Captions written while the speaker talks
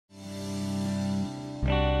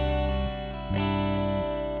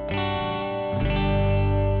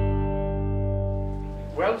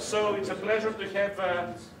Well, so it's a pleasure to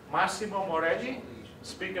have Massimo Morelli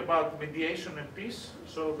speak about mediation and peace.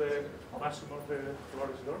 So, Massimo, the floor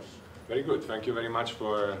is yours. Very good. Thank you very much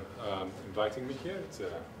for inviting me here. It's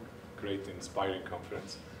a great, inspiring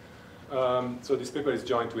conference. So this paper is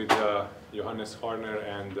joint with Johannes Horner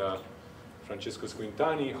and Francesco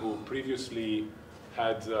Squintani, who previously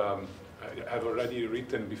have already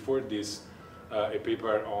written before this a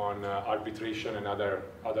paper on arbitration and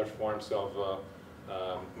other forms of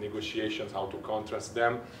negotiations, how to contrast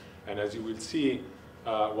them. And as you will see,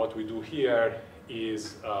 what we do here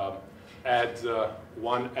is add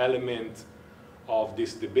one element of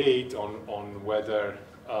this debate on whether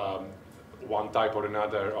one type or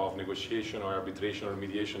another of negotiation or arbitration or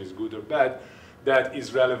mediation is good or bad, that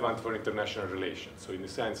is relevant for international relations. So in a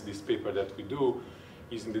sense, this paper that we do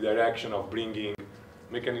is in the direction of bringing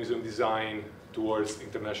mechanism design towards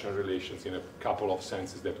international relations in a couple of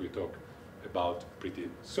senses that we talk about pretty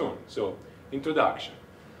soon. So, introduction.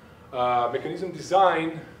 Mechanism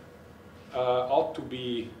design ought to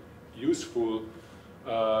be useful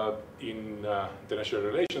in international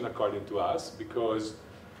relations, according to us, because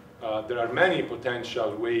there are many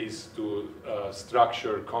potential ways to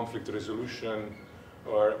structure conflict resolution,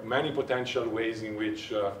 or many potential ways in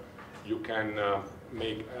which you can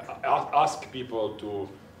ask people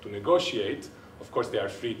to negotiate. Of course, they are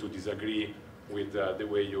free to disagree with the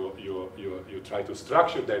way you try to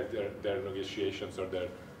structure their negotiations or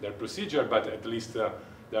their procedure, but at least there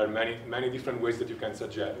are many different ways that you can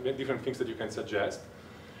suggest, different things that you can suggest.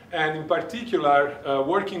 And in particular,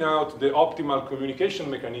 working out the optimal communication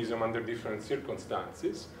mechanism under different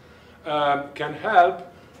circumstances can help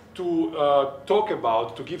to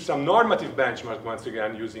to give some normative benchmark, once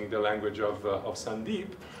again, using the language of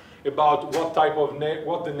Sandeep, about what type of,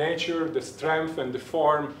 what the nature, the strength, and the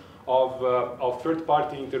form of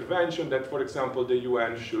third-party intervention that, for example, the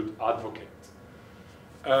UN should advocate.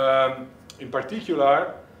 In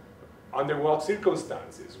particular, under what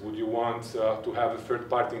circumstances would you want to have a third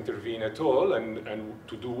party intervene at all, and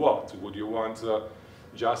to do what? Would you want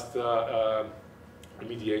just a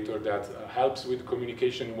mediator that helps with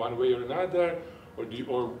communication in one way or another,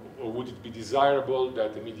 or would it be desirable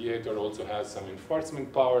that the mediator also has some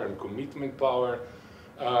enforcement power and commitment power?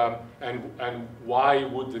 And why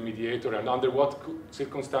would the mediator, and under what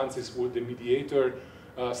circumstances would the mediator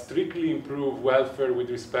strictly improve welfare with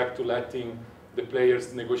respect to letting the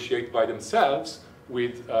players negotiate by themselves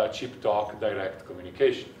with cheap talk, direct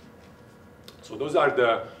communication? So those are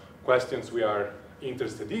the questions we are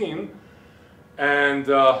interested in. And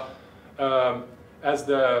as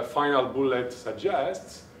the final bullet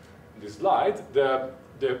suggests, this slide,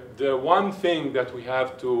 the one thing that we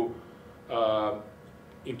have to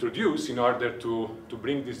introduce in order to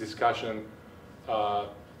bring this discussion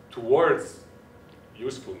towards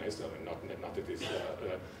usefulness, not that it's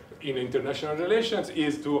in international relations,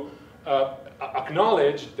 is to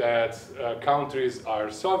acknowledge that countries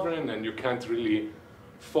are sovereign and you can't really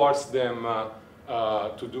force them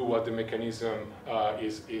to do what the mechanism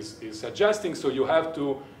is suggesting. So you have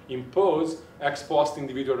to impose ex post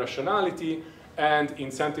individual rationality and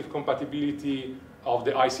incentive compatibility of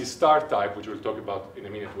the IC star type, which we'll talk about in a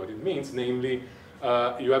minute what it means. Namely,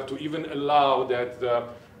 you have to even allow that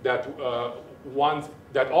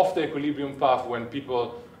that off the equilibrium path, when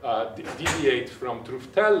people deviate from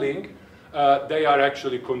truth-telling, they are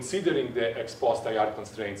actually considering the ex post IR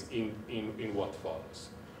constraints in what follows.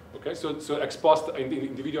 Okay, so ex post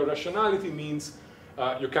individual rationality means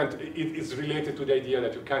you can't. It is related to the idea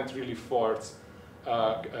that you can't really force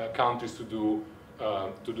countries to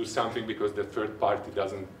do something because the third party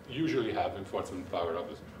doesn't usually have enforcement power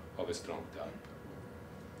of a strong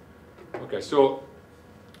type. Okay, so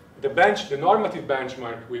the normative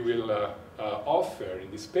benchmark we will offer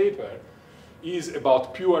in this paper is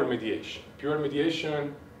about pure mediation. Pure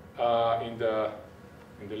mediation in the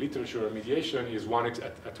literature of mediation is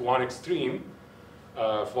at one extreme,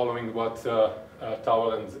 following what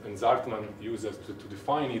Towell and Zartman use to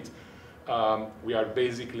define it. We are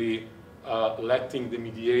basically letting the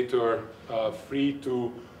mediator free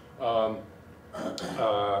to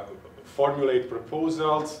formulate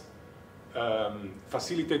proposals,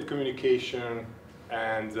 facilitate communication,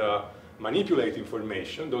 and manipulate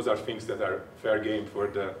information. Those are things that are fair game for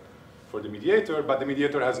the mediator, but the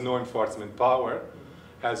mediator has no enforcement power,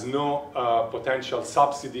 has no potential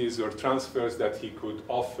subsidies or transfers that he could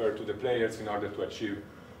offer to the players in order to achieve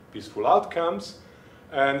peaceful outcomes,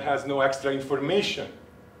 and has no extra information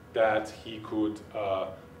that he could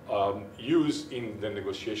use in the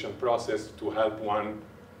negotiation process to help one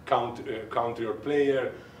country or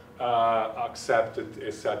player accept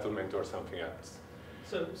a settlement or something else.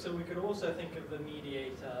 So we could also think of the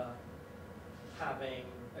mediator having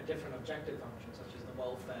a different objective function, such as the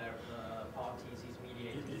welfare of the parties he's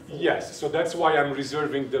mediating for. Yes, so that's why I'm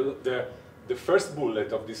reserving the first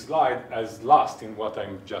bullet of this slide as last in what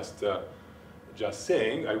I'm just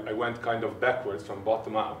saying. I went kind of backwards from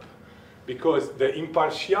bottom up, because the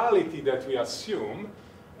impartiality that we assume,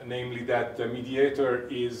 namely that the mediator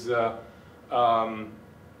is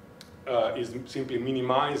simply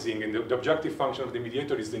minimizing, and the objective function of the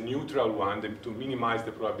mediator is the neutral one, to minimize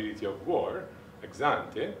the probability of war, ex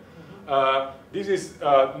ante. This is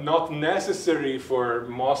not necessary for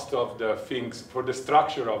most of the things, for the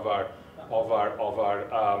structure of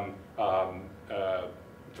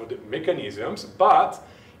for the mechanisms, but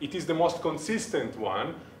it is the most consistent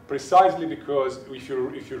one, precisely because if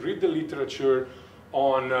you read the literature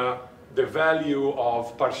on the value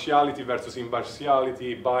of partiality versus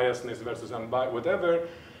impartiality, biasness versus unbiased, whatever,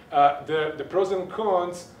 the pros and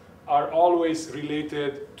cons are always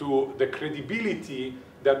related to the credibility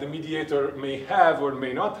that the mediator may have or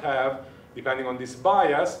may not have, depending on this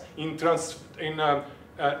bias, in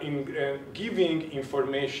giving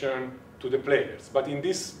information to the players. But in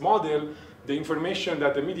this model, the information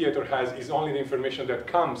that the mediator has is only the information that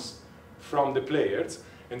comes from the players.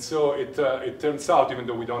 And so it turns out, even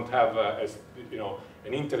though we don't have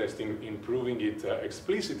an interest in proving it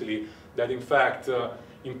explicitly, that in fact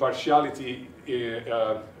impartiality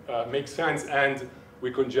makes sense, and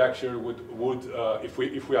we conjecture would if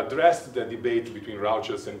we addressed the debate between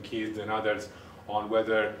Rauchus and Kidd and others on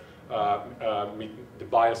whether the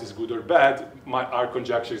bias is good or bad, our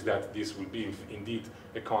conjecture is that this will be indeed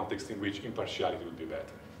a context in which impartiality would be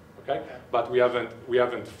better. Okay? But we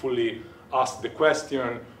haven't fully asked the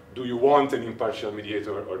question, do you want an impartial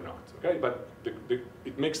mediator or not? Okay? But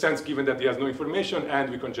it makes sense given that he has no information, and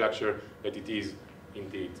we conjecture that it is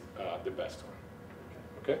indeed the best one.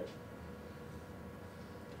 Okay?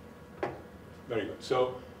 Very good.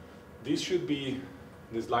 So this should be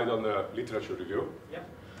the slide on the literature review. Yeah.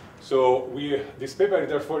 So this paper,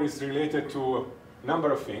 therefore, is related to a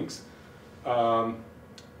number of things.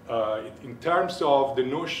 In terms of the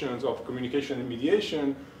notions of communication and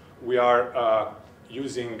mediation, we are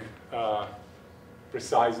using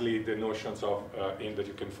precisely the notions of that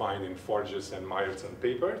you can find in Forges and Meyerson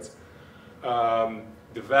papers.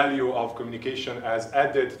 The value of communication as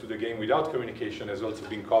added to the game without communication has also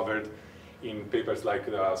been covered in papers like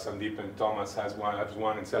Sandeep and Thomas has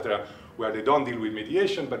one, etc., where they don't deal with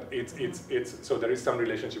mediation, but so there is some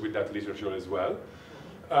relationship with that literature as well.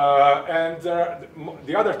 And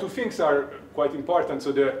the other two things are quite important.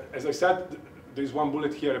 So as I said, there's one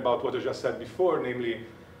bullet here about what I just said before, namely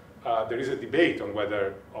there is a debate on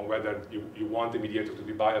whether you want the mediator to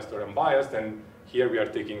be biased or unbiased, and here we are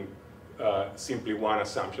taking simply one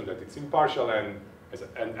assumption that it's impartial, and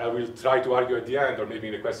I will try to argue at the end, or maybe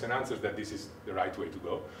in the question and answers, that this is the right way to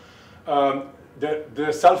go.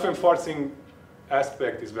 The self-enforcing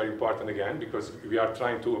aspect is very important again, because we are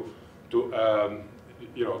trying to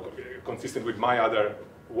consistent with my other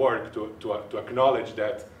work, to acknowledge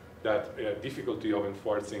that difficulty of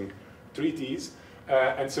enforcing treaties.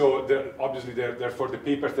 And so obviously, therefore, the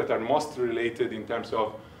papers that are most related in terms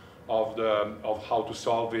of how to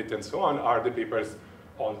solve it and so on are the papers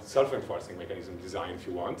on self-enforcing mechanism design, if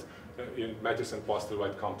you want. Matheson,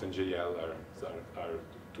 Postlethwaite, Compton, JL are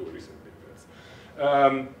two recent papers.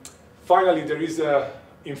 Finally, there is an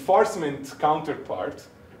enforcement counterpart.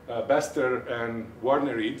 Bester and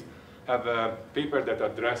Warner-Reed have a paper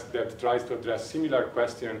that tries to address similar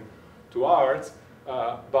question to ours,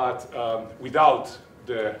 but without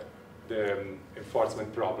the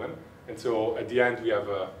enforcement problem. And so at the end,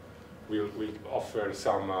 we'll offer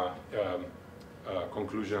some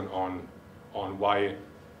conclusion on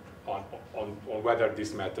whether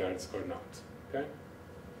this matters or not. Okay.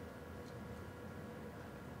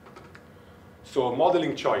 So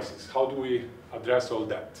modeling choices. How do we address all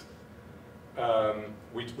that?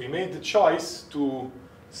 We made the choice to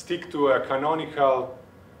stick to a canonical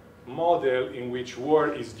model in which war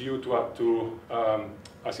is due to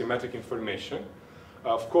asymmetric information.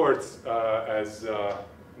 Of course, as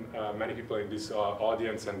many people in this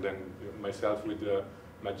audience, and then myself with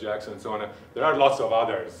Matt Jackson and so on, there are lots of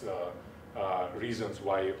others reasons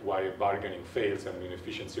why bargaining fails, and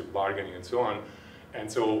inefficiency of bargaining and so on. And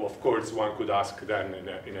so, of course, one could ask then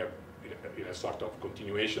in a sort of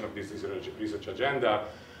continuation of this research agenda,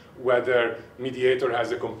 whether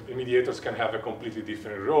mediators can have a completely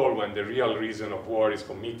different role when the real reason of war is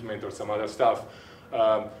commitment or some other stuff,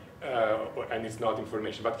 and it's not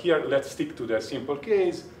information. But here, let's stick to the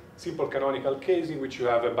simple canonical case in which you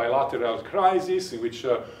have a bilateral crisis, in which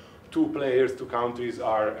two players, two countries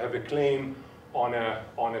have a claim on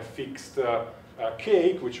a fixed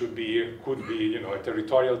cake, which could be a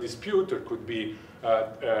territorial dispute, or could be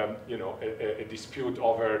a dispute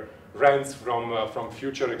over rents from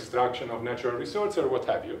future extraction of natural resources, or what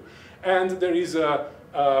have you. And there is a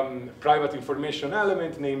private information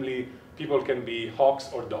element, namely people can be hawks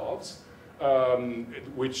or doves,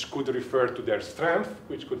 which could refer to their strength,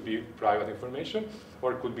 which could be private information,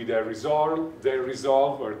 or it could be their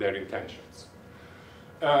resolve or their intentions.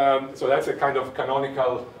 So that's a kind of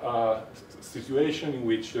canonical situation in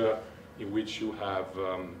which you have,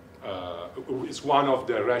 it's one of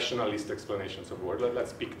the rationalist explanations of war.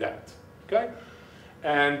 Let's pick that, okay?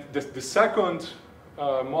 And the second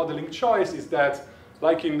modeling choice is that,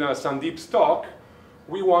 like in Sandeep's talk,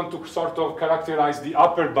 we want to sort of characterize the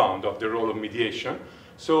upper bound of the role of mediation.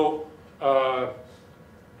 So,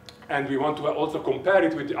 and we want to also compare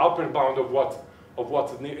it with the upper bound of what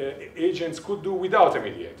agents could do without a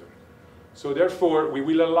mediator. So therefore, we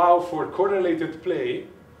will allow for correlated play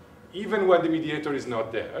even when the mediator is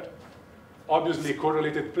not there. Obviously,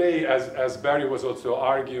 correlated play, as Barry was also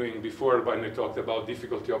arguing before when we talked about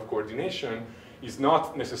difficulty of coordination, is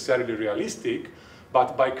not necessarily realistic,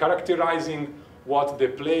 but by characterizing what the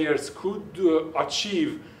players could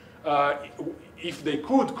achieve if they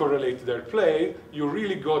could correlate their play, you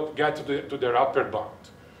really get to their upper bound.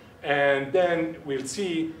 And then we'll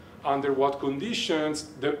see under what conditions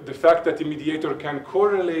the fact that the mediator can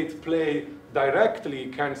correlate play directly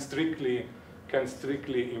can strictly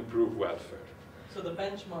improve welfare. So the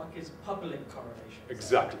benchmark is public correlation.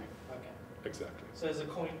 Exactly. Okay. Exactly. So as a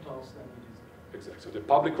coin toss, then you do. Exactly. So the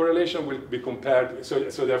public correlation will be compared.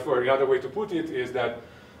 So therefore, another way to put it is that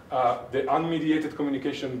the unmediated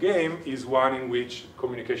communication game is one in which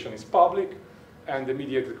communication is public, and the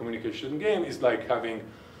mediated communication game is like having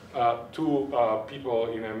two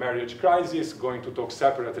people in a marriage crisis going to talk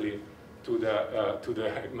separately to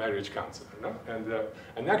the marriage counselor. No?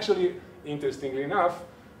 And actually, interestingly enough,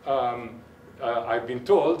 I've been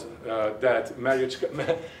told that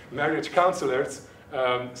marriage counselors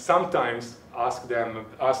sometimes ask them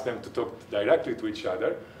to talk directly to each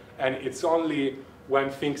other, and it's only when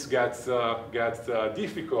things get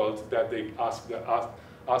difficult that they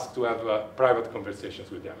ask to have private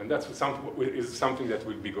conversations with them, and that's something that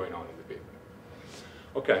will be going on in the paper.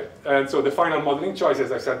 Okay, and so the final modeling choice,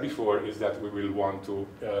 as I said before, is that we will want to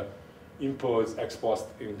impose ex post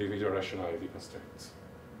individual rationality constraints.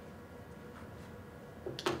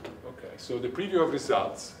 Okay, so the preview of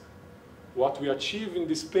results. What we achieve in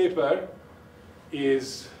this paper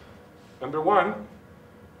is, number one,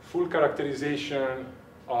 full characterization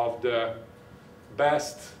of the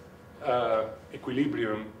best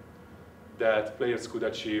equilibrium that players could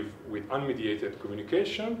achieve with unmediated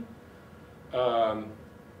communication.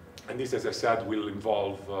 And this, as I said, will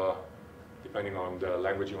involve, depending on the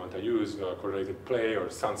language you want to use, correlated play or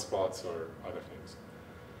sunspots or other things.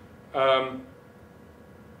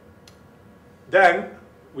 Then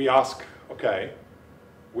we ask, okay,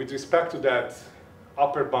 with respect to that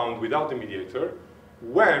upper bound without the mediator,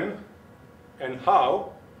 when and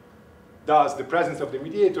how does the presence of the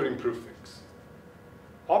mediator improve things?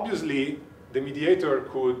 Obviously, the mediator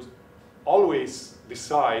could always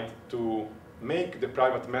decide to make the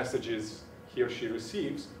private messages he or she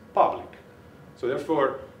receives public. So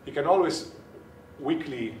therefore, he can always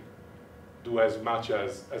weakly do as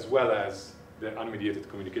well as the unmediated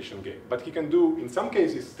communication game. But he can do, in some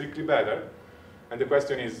cases, strictly better. And the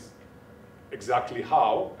question is exactly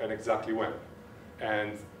how and exactly when.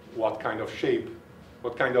 And what kind of shape,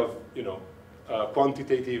 what kind of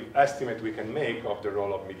quantitative estimate we can make of the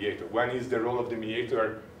role of mediator. When is the role of the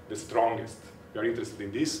mediator the strongest? We are interested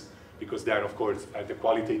in this because then, of course, at the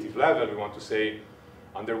qualitative level, we want to say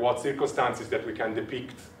under what circumstances that we can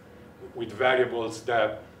depict with variables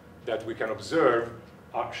that we can observe,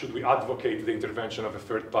 should we advocate the intervention of a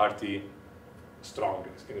third party in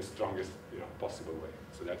the strongest possible way.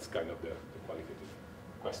 So that's kind of the qualitative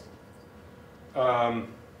question.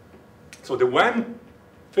 So the when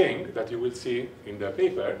thing that you will see in the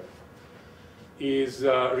paper is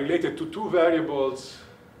related to two variables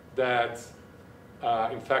that,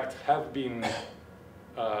 in fact, have been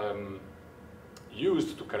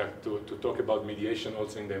used to talk about mediation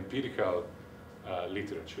also in the empirical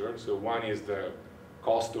literature. So one is the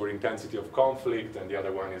cost or intensity of conflict, and the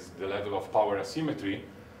other one is the level of power asymmetry,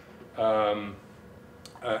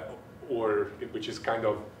 which is kind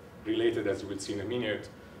of related, as you will see in a minute,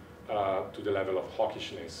 to the level of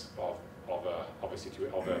hawkishness of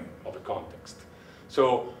a context.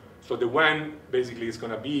 So the when basically is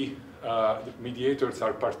going to be the mediators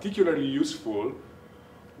are particularly useful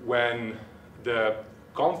when the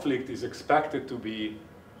conflict is expected to be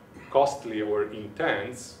costly or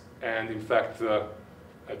intense, and in fact,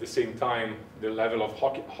 at the same time, the level of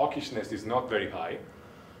hawkishness is not very high.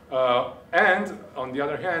 And on the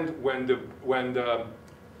other hand, when the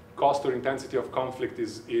cost or intensity of conflict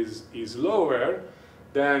is lower,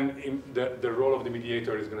 then the role of the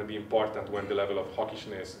mediator is going to be important when the level of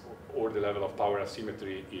hawkishness or the level of power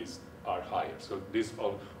asymmetry are higher. So this,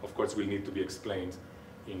 of course, will need to be explained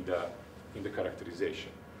in the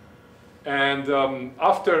characterization. And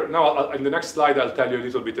now in the next slide, I'll tell you a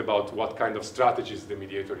little bit about what kind of strategies the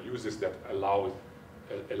mediator uses that allow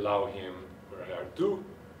him or her to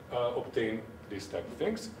obtain these type of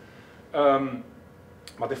things.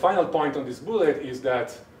 But the final point on this bullet is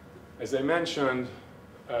that, as I mentioned,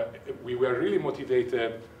 we were really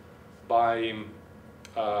motivated by,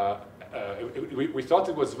 we thought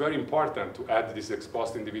it was very important to add this ex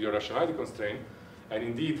post individual rationality constraint, and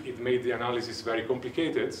indeed it made the analysis very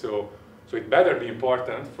complicated, so it better be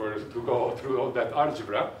important to go through all that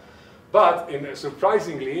algebra. But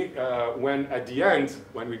surprisingly, when at the end,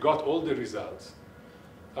 when we got all the results,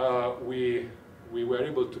 we were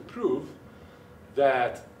able to prove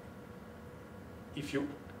that if you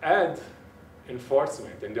add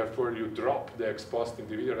enforcement and therefore you drop the ex post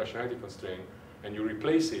individual rationality constraint and you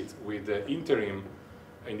replace it with the interim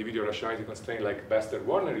individual rationality constraint like Best and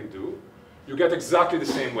Warner do, you get exactly the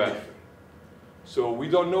same welfare. So we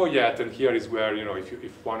don't know yet, and here is where, you know,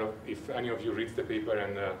 if any of you reads the paper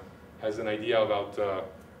and has an idea about a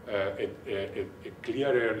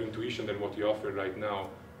clearer intuition than what you offer right now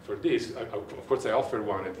for this, of course I offer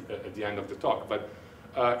one at the end of the talk, but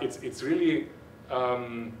it's really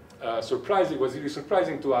surprising. It was really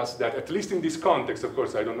surprising to us that, at least in this context, of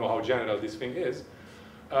course I don't know how general this thing is,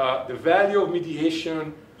 the value of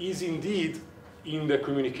mediation is indeed in the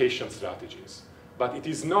communication strategies. But it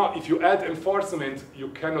is not, if you add enforcement, you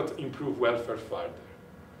cannot improve welfare further.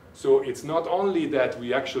 So it's not only that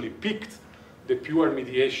we actually picked the pure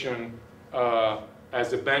mediation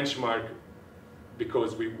as a benchmark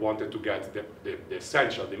because we wanted to get the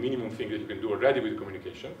essential, the minimum thing that you can do already with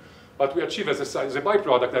communication, but we achieve as a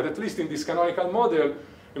byproduct that, at least in this canonical model,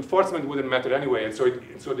 enforcement wouldn't matter anyway. And so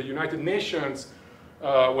the United Nations,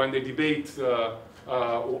 when they debate,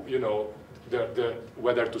 you know,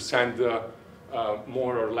 whether to send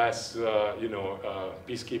more or less, you know,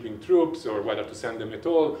 peacekeeping troops, or whether to send them at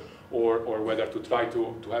all, or whether to try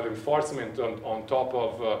to have enforcement on top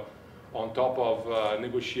of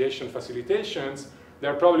negotiation facilitations,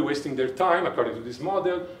 they're probably wasting their time according to this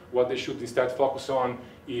model. What they should instead focus on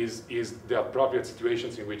is the appropriate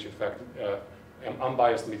situations in which, in fact,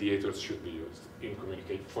 unbiased mediators should be used in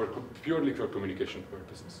purely for communication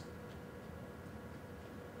purposes.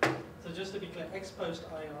 So just to be clear, ex post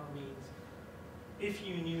IR means if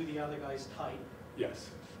you knew the other guy's type, yes,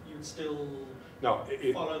 you'd still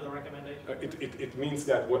follow the recommendation? It means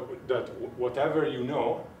that whatever you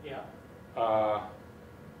know, yeah.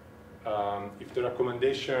 If the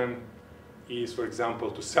recommendation is, for example,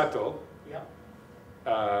 to settle, yeah.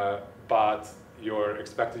 But your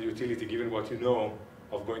expected utility, given what you know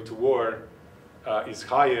of going to war, is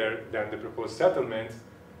higher than the proposed settlement,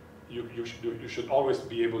 you should always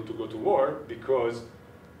be able to go to war, because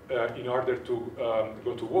in order to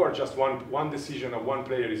go to war, just one decision of one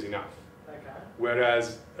player is enough. Okay.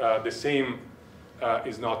 Whereas the same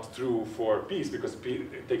is not true for peace, because peace,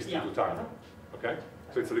 it takes two to time. Okay?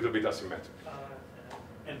 So it's a little bit asymmetric.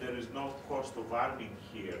 And there is no cost of arming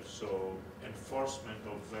here, so enforcement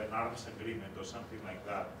of an arms agreement or something like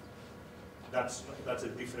that, that's a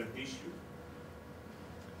different issue.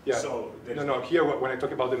 Yeah. So no. Here, when I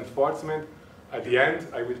talk about enforcement, at the end,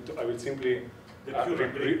 I will simply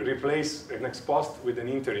replace an ex post with an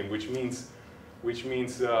interim, which means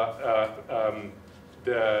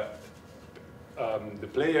the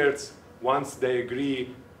players, once they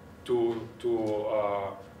agree to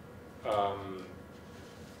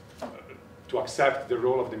accept the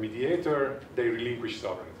role of the mediator, they relinquish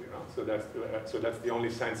sovereignty. You know? So that's the only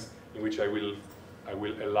sense in which I will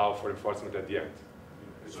allow for enforcement at the end.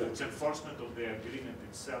 So it's enforcement of the agreement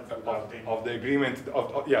itself. Of the agreement,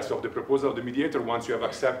 yes, of the proposal of the mediator once you have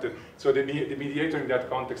accepted. So the mediator in that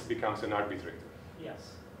context becomes an arbitrator.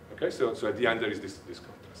 Yes. Okay, so at the end there is this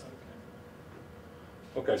contrast.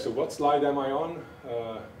 Okay, so what slide am I on?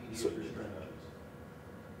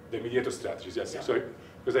 The mediator strategies, yes. Yeah. So,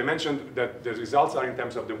 because I mentioned that the results are in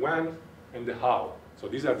terms of the when and the how. So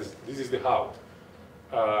this is the how.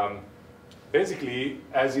 Basically,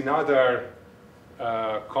 as in other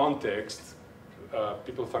contexts,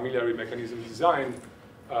 people familiar with mechanism design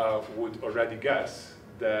would already guess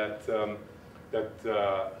that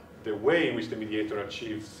the way in which the mediator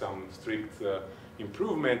achieves some strict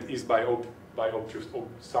improvement is by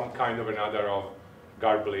some kind of another of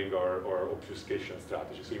garbling or obfuscation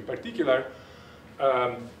strategy. So in particular,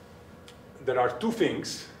 there are two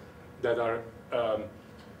things that are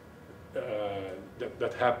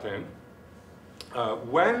that happen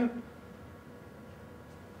when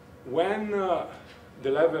the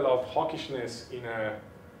level of hawkishness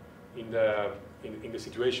in the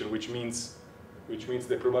situation, which means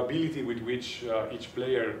the probability with which each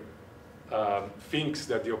player thinks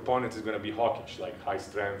that the opponent is going to be hawkish, like high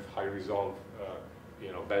strength, high resolve,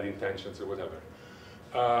 bad intentions or whatever.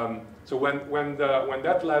 So when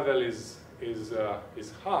that level is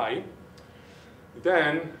high,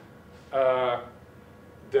 then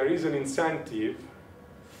there is an incentive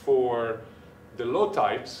for the low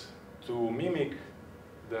types to mimic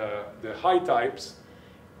the high types,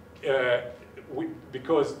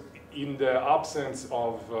 because in the absence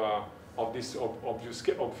of this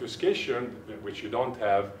obfuscation, which you don't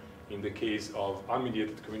have in the case of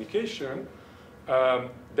unmediated communication,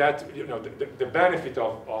 that the benefit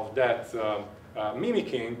of that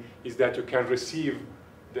mimicking is that you can receive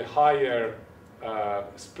the higher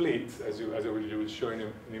split, as I will show in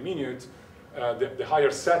a minute, the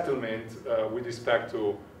higher settlement with respect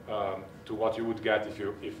to what you would get if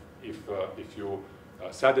you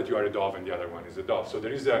said that you are a dove and the other one is a dove. So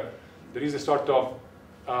there is a sort of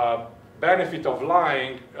benefit of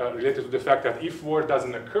lying related to the fact that if war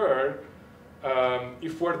doesn't occur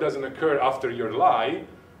after your lie,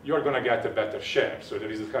 you're going to get a better share. So there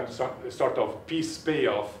is a sort of peace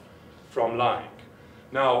payoff from lying.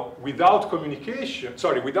 Now, without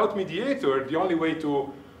mediator, the only way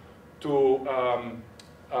to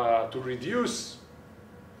reduce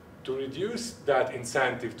that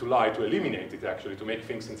incentive to lie, to eliminate it actually, to make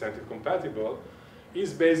things incentive compatible,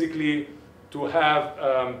 is basically to have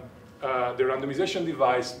the randomization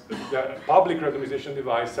device, the public randomization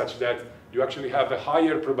device, such that you actually have a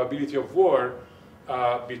higher probability of war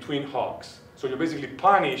between hawks. So you basically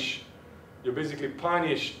punish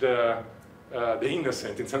the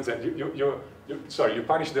innocent in some sense. You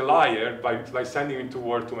punish the liar by sending him to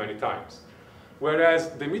war too many times. Whereas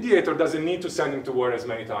the mediator doesn't need to send him to war as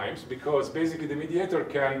many times, because basically the mediator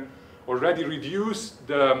can already reduce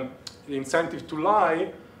the incentive to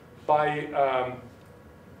lie by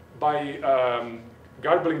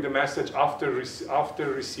garbling the message after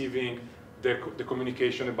receiving the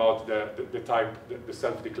communication about the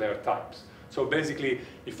self-declared types. So basically,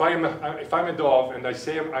 if I'm a dove and I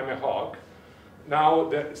say I'm a hawk, now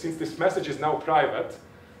since this message is now private,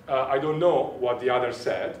 I don't know what the other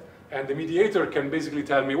said, and the mediator can basically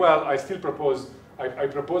tell me, well, I propose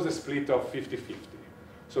a split of 50-50.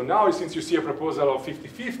 So now, since you see a proposal of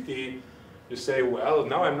 50-50, you say, well,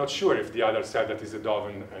 now I'm not sure if the other said that is a dove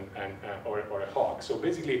or a hawk. So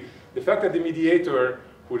basically, the fact that the mediator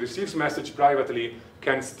who receives message privately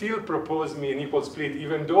can still propose me an equal split,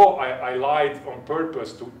 even though I lied on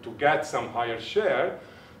purpose to get some higher share.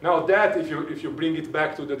 Now that, if you bring it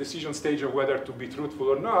back to the decision stage of whether to be truthful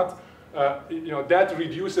or not, that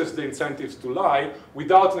reduces the incentives to lie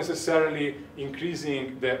without necessarily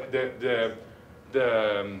increasing the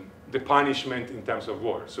punishment in terms of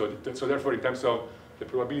war. So therefore, in terms of the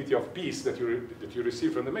probability of peace that you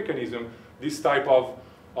receive from the mechanism, this type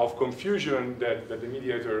of confusion that the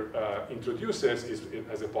mediator introduces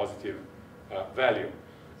has a positive value.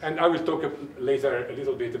 And I will talk later a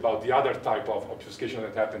little bit about the other type of obfuscation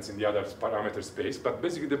that happens in the other parameter space. But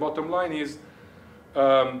basically, the bottom line is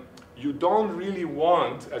you don't really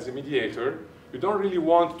want, as a mediator, you don't really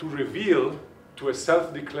want to reveal to a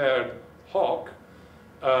self-declared hawk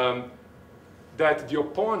that the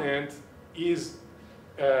opponent is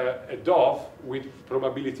a dove with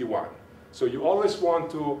probability 1. So you always want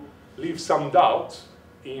to leave some doubt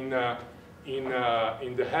in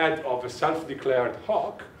the head of a self-declared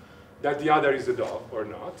hawk that the other is a dove or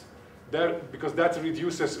not, because that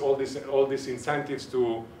reduces all these incentives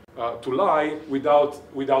to lie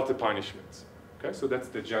without the punishments. Okay, so that's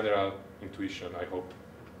the general intuition I hope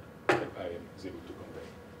I was able to convey.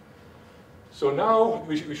 So now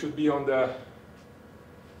we should be on the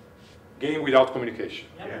game without communication.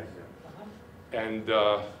 Yeah. And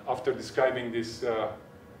after describing this,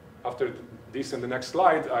 after this and the next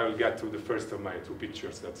slide, I will get to the first of my two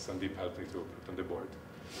pictures that Sandeep helped me to put on the board.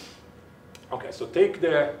 Okay, so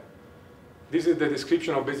this is the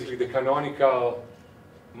description of basically the canonical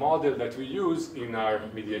model that we use in our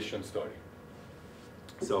mediation story.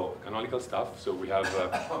 So canonical stuff. So we have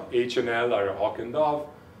H and L are hawk and dove.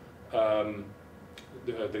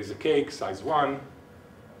 There is a cake, size 1.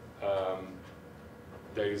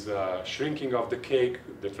 there is a shrinking of the cake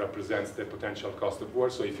that represents the potential cost of war.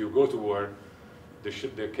 So if you go to war,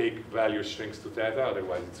 the cake value shrinks to theta,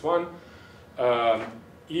 otherwise it's 1.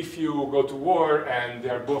 If you go to war and they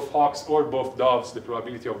are both hawks or both doves, the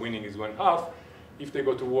probability of winning is 1/2. If they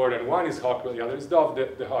go to war and one is hawk but the other is dove,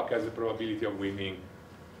 the hawk has the probability of winning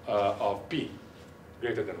of p,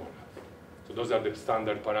 greater than 1/2. So those are the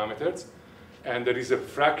standard parameters. And there is a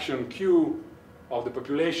fraction q of the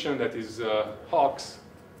population that is hawks,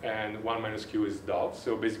 and 1 minus q is doves.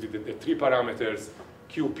 So basically the 3 parameters,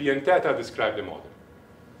 q, p, and theta, describe the model.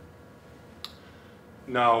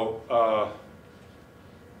 Now,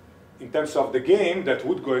 in terms of the game that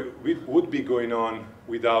would be going on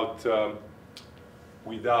without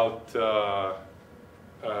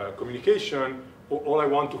communication, all I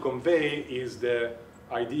want to convey is the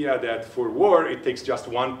idea that for war it takes just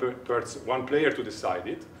one player to decide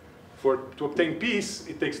it. To obtain peace,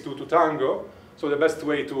 it takes 2 to tango. So the best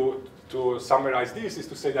way to summarize this is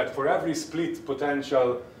to say that for every split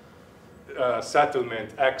potential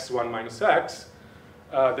settlement x 1 minus x,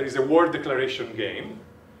 there is a war declaration game.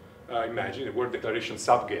 Imagine a war declaration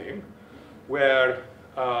subgame, where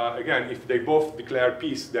again, if they both declare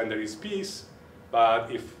peace, then there is peace. But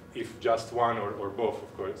if just one or both,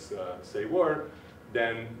 of course, say war,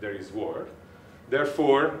 then there is war.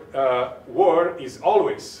 Therefore, war is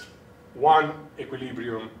always one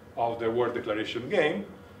equilibrium of the war declaration game.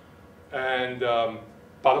 And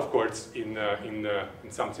but of course, in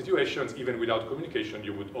some situations, even without communication,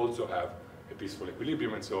 you would also have a peaceful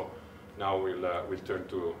equilibrium. And so now we'll turn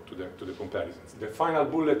to the comparisons. The final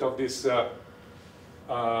bullet of this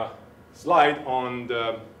slide on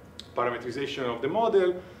the parameterization of the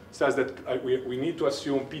model says that we need to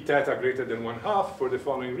assume p theta greater than 1/2 for the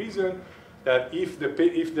following reason: that if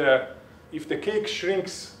the cake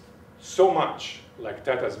shrinks so much, like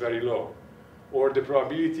theta is very low, or the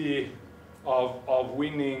probability of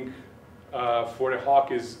winning for a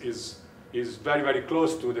hawk is very, very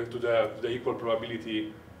close to the equal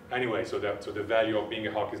probability anyway, so the value of being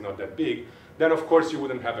a hawk is not that big, then of course you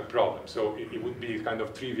wouldn't have a problem. So it would be kind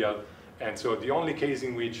of trivial. And so the only case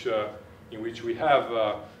in which we have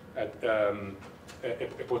a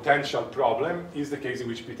potential problem is the case in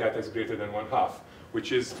which p theta is greater than 1/2,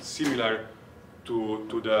 which is similar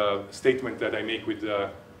to the statement that I make with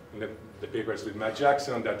in the papers with Matt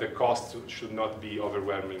Jackson, that the cost should not be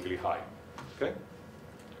overwhelmingly high. Okay.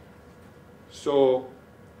 So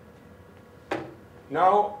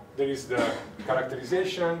now there is the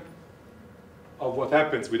characterization of what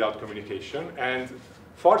happens without communication, and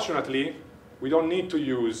fortunately, we don't need to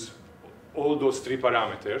use all those 3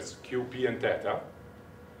 parameters, q, p, and theta.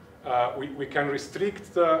 We can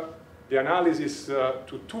restrict the analysis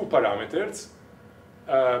to 2 parameters.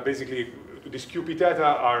 Basically, this q, p, theta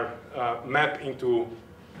are mapped into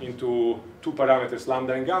 2 parameters,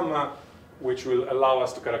 lambda and gamma, which will allow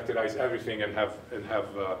us to characterize everything and have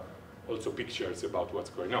also pictures about what's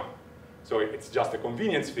going on. So it's just a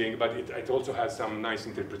convenience thing, but it also has some nice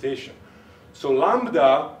interpretation. So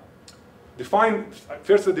lambda define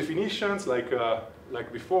first the definitions, like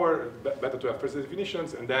before, better to have first the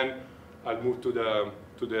definitions, and then I'll move to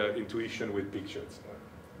the intuition with pictures.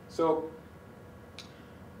 So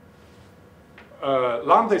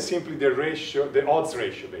lambda is simply the ratio, the odds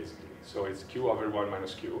ratio, basically. So it's q over 1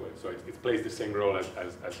 minus q. So it plays the same role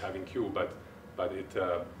as having q, but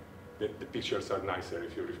the pictures are nicer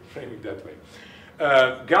if you reframe it that way.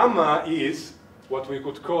 Gamma is what we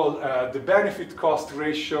could call the benefit-cost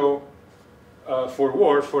ratio for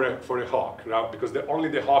war for a hawk, right? Because only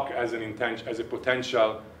the hawk has a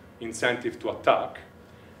potential incentive to attack,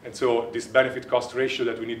 and so this benefit-cost ratio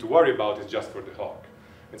that we need to worry about is just for the hawk.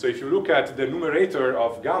 And so if you look at the numerator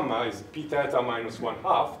of gamma is p theta minus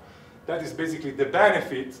 1/2, that is basically the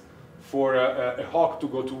benefit for a hawk to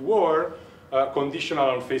go to war, conditional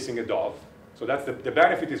on facing a dove. So that's the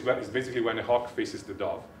benefit is basically when a hawk faces the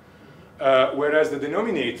dove. Whereas the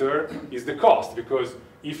denominator is the cost, because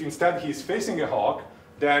if instead he's facing a hawk,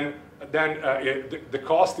 then the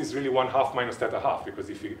cost is really 1/2 minus theta half, because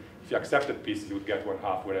if he accepted peace, he would get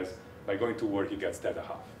 1/2, whereas by going to war, he gets theta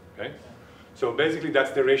half. Okay? So basically,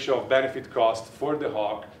 that's the ratio of benefit cost for the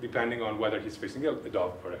hawk, depending on whether he's facing a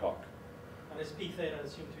dove or a hawk. And is p theta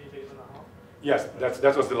assumed to be bigger than 1/2? Yes,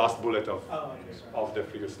 that was the last bullet of the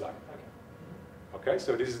previous slide. Okay. Okay,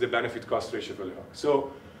 so this is the benefit cost ratio for the hawk.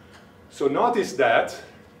 So notice that,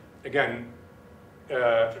 again,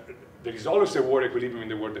 there is always a war equilibrium in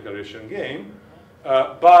the war declaration game,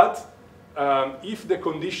 but if the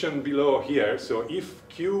condition below here, so if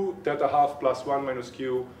q theta half plus 1 minus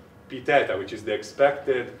q p theta, which is the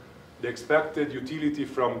expected utility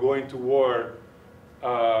from going to war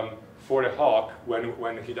for a Hawk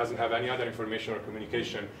when he doesn't have any other information or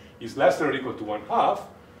communication is less than or equal to 1/2,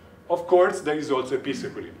 of course, there is also a peace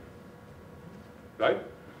equilibrium, right?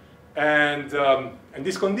 And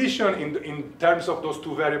this condition, in terms of those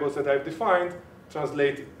two variables that I've defined,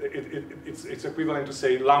 translate, it's equivalent to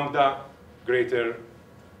say lambda greater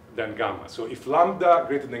than gamma. So if lambda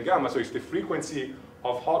greater than gamma, so if the frequency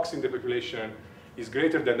of Hawks in the population is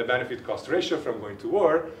greater than the benefit-cost ratio from going to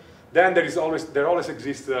war, then there always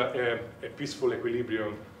exists a peaceful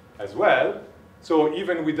equilibrium as well. So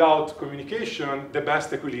even without communication, the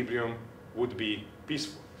best equilibrium would be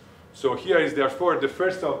peaceful. So here is therefore the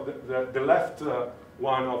first of the left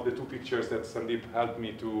one of the two pictures that Sandeep helped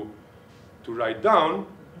me to write down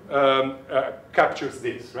captures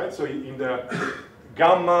this, right? So in the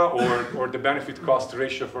gamma or the benefit-cost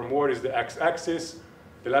ratio from war is the x-axis.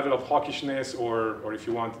 The level of hawkishness, or if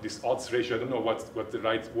you want this odds ratio, I don't know what the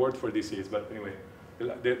right word for this is, but anyway,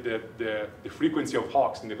 the frequency of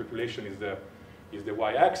Hawks in the population is the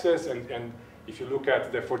y-axis, and if you look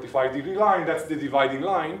at the 45-degree line, that's the dividing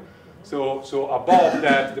line. So above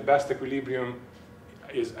that, the best equilibrium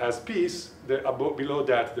is as peace. Below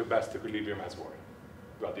that, the best equilibrium as war.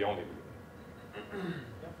 Well, the only equilibrium.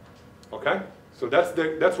 Okay, so that's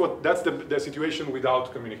the situation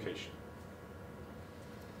without communication.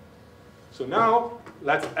 So now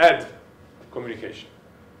let's add communication.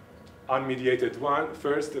 Unmediated one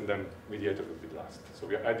first, and then mediated will be last. So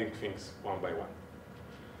we are adding things one by one.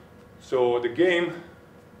 So the game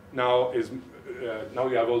now is now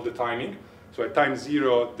we have all the timing. So at time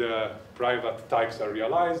 0, the private types are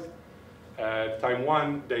realized. At time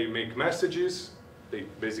 1, they make messages. They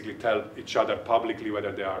basically tell each other publicly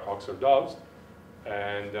whether they are hawks or doves.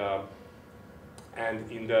 And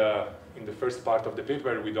in the first part of the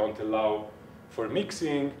paper, we don't allow for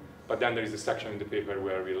mixing, but then there is a section in the paper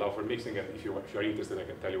where we allow for mixing, and if you're interested, I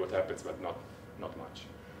can tell you what happens, but not much.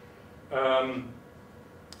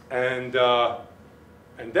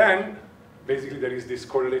 And then, basically, there is this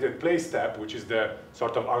correlated play step, which is the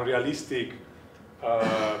sort of unrealistic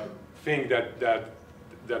thing that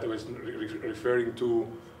I was referring to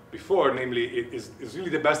before, namely, it is really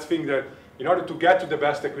the best thing that, in order to get to the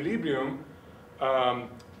best equilibrium,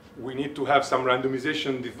 we need to have some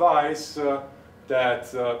randomization device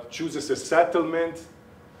that chooses a settlement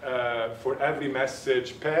for every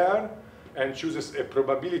message pair and chooses a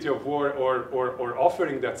probability of war or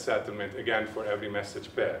offering that settlement again for every message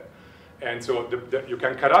pair. And so you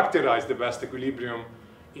can characterize the best equilibrium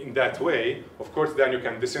in that way. Of course, then you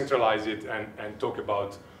can decentralize it and talk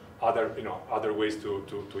about other ways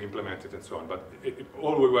to implement it and so on. But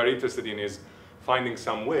all we were interested in is finding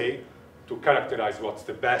some way to characterize what's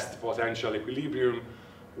the best potential equilibrium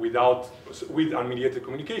with unmediated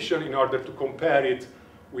communication in order to compare it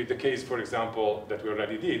with the case, for example, that we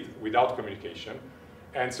already did without communication.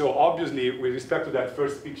 And so obviously, with respect to that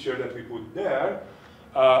first picture that we put there,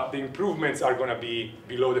 the improvements are going to be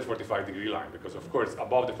below the 45-degree line, because of course,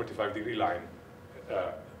 above the 45-degree line,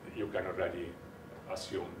 you can already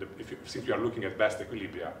assume, since we are looking at best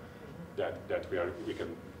equilibria, that we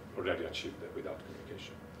can already achieve that without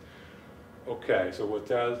communication. Okay, so what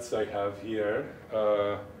else I have here?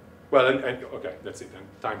 Okay, that's it. And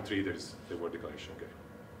time 3, there's the word declaration. Okay.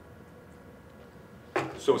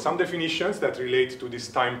 So some definitions that relate to this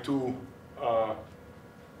time 2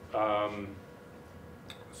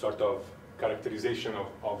 sort of characterization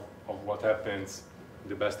of what happens in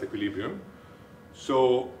the best equilibrium.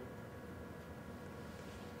 So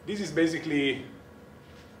this is basically,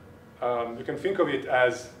 you can think of it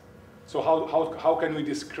as, so how can we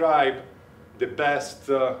describe the best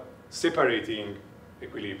separating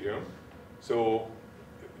equilibrium? So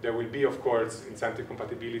there will be, of course, incentive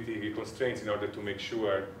compatibility constraints in order to make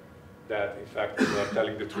sure that, in fact, people are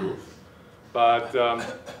telling the truth. But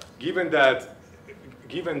given that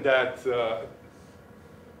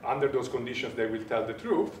under those conditions they will tell the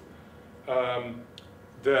truth,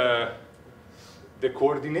 the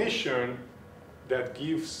coordination that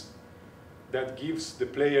gives the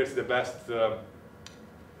players the best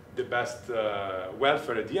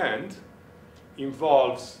welfare at the end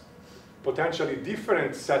involves potentially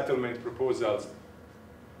different settlement proposals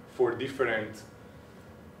for different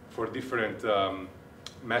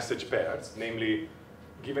message pairs. Namely,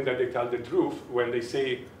 given that they tell the truth, when they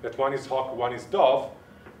say that one is hawk, one is dove,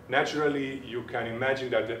 naturally you can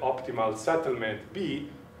imagine that the optimal settlement B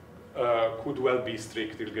could well be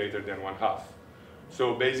strictly greater than 1/2.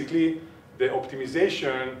 So basically, the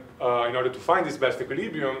optimization in order to find this best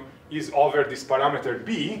equilibrium is over this parameter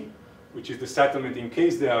B, which is the settlement in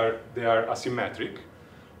case they are asymmetric.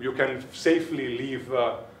 You can safely leave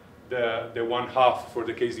the 1/2 for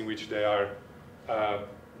the case in which they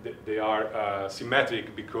are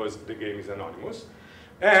symmetric because the game is anonymous.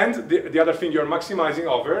 And the other thing you're maximizing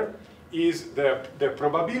over is the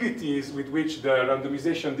probabilities with which the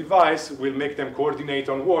randomization device will make them coordinate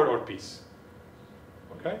on war or peace.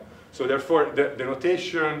 Okay? So therefore, the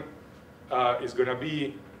notation is going to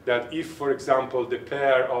be that if, for example, the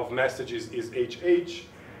pair of messages is HH,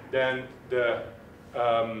 then the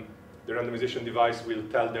randomization device will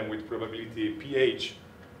tell them with probability PH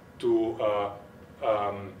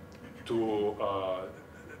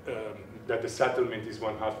that the settlement is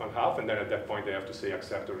 1/2, 1/2, and then at that point they have to say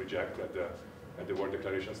accept or reject at the word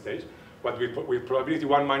declaration stage. But with probability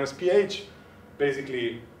 1 minus PH,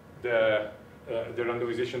 basically the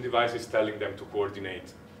randomization device is telling them to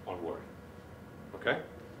coordinate on word. Okay?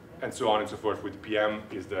 And so on and so forth. With PM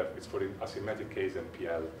it's for the asymmetric case, and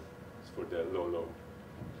PL is for the low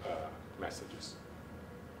messages.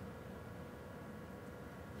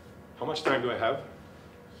 How much time do I have?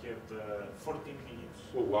 You have 14 minutes.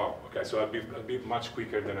 Oh wow! Okay, so I'll be much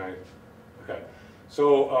quicker than I. Okay, so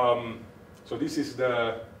so this is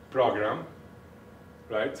the program,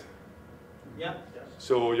 right? Yeah.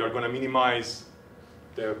 So you're going to minimize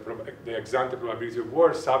the ex ante probability of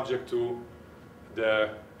war subject to the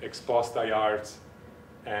ex post IRs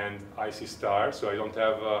and IC star. So I don't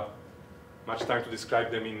have much time to describe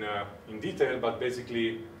them in detail, but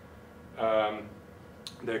basically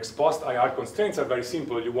the ex post IR constraints are very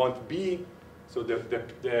simple. You want B, so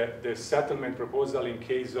the settlement proposal in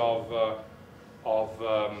case of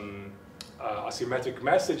asymmetric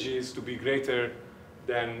messages to be greater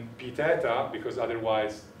than P theta, because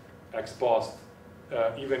otherwise ex post,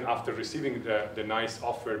 even after receiving the nice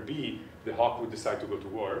offer B, the hawk would decide to go to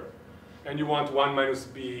war. And you want 1 minus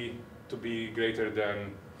B to be greater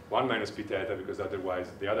than 1 minus P theta, because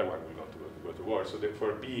otherwise the other one will go to war. So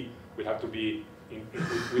therefore B will have to be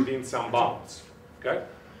within some bounds, okay?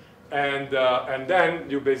 And then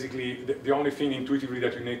you basically, the only thing intuitively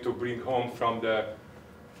that you need to bring home from the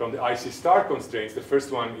IC star constraints, the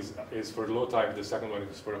first one is for low type, the second one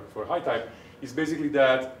is for high type, is basically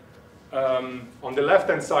that on the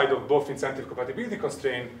left-hand side of both incentive compatibility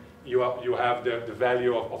constraint, you have the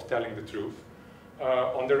value of telling the truth.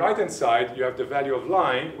 On the right-hand side, you have the value of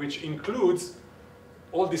lying, which includes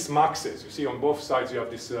all these maxes. You see on both sides you have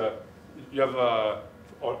this,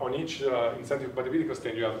 on each incentive compatibility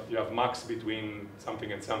constraint, you have max between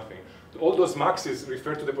something and something. All those maxes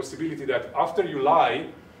refer to the possibility that after you lie,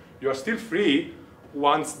 you are still free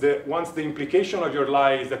once the implication of your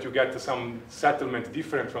lie is that you get some settlement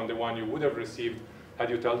different from the one you would have received had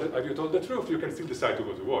you told the truth. You can still decide to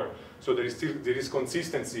go to war. So there is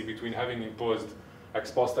consistency between having imposed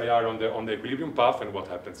ex post IR on the equilibrium path and what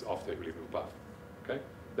happens off the equilibrium path. Okay,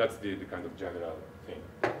 that's the kind of general thing.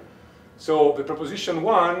 So the proposition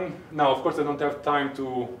 1. Now, of course, I don't have time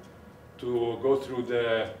to go through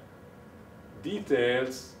the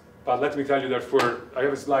details, but let me tell you that I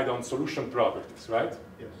have a slide on solution properties, right?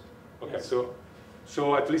 Yes. Okay, Yes.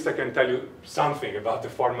 so at least I can tell you something about the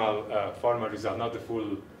formal result, not the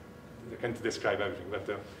full. I can't describe everything, but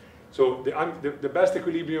so the best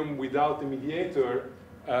equilibrium without the mediator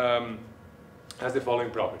has the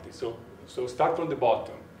following properties. So start from the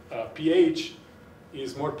bottom. pH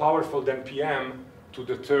is more powerful than PM to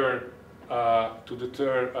deter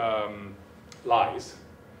lies.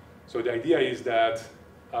 So the idea is that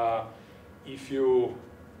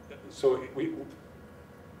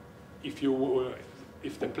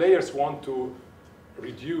if the players want to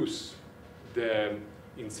reduce the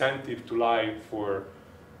incentive to lie for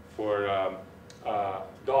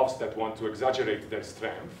doves that want to exaggerate their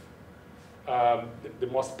strength, the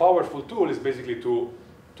most powerful tool is basically to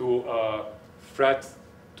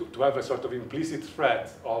have a sort of implicit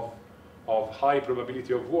threat of high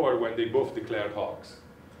probability of war when they both declare hawks.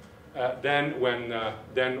 Then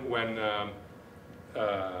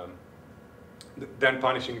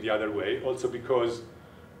punishing the other way, also because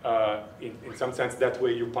in some sense that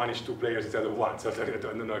way you punish 2 players instead of 1. So I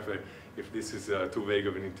don't know if this is too vague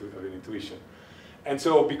of an intuition. And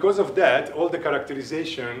so because of that, all the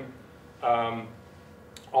characterization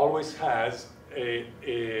always has a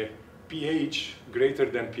pH greater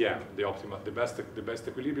than PM. The best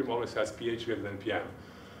equilibrium always has pH greater than PM,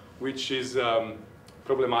 which is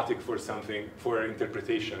problematic for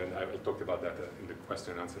interpretation, and I talked about that in the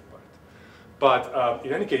question and answer part. But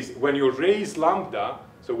in any case, when you raise lambda,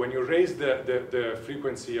 so when you raise the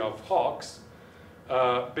frequency of hawks,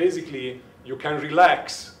 basically you can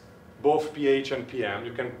relax both pH and PM.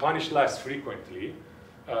 You can punish less frequently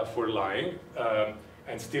for lying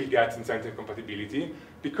and still get incentive compatibility.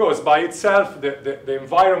 because by itself the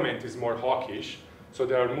environment is more hawkish, so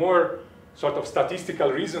there are more sort of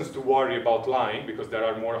statistical reasons to worry about lying because there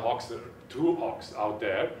are more hawks, true hawks out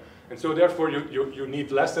there, and so therefore you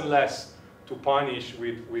need less and less to punish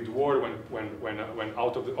with war when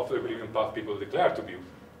out of the equilibrium path people declare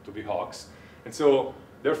to be hawks, and so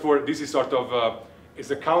therefore this is sort of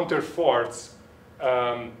is a counter force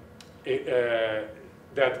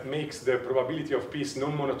that makes the probability of peace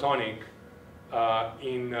non-monotonic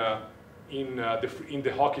in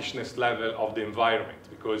the hawkishness level of the environment,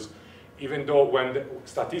 because even though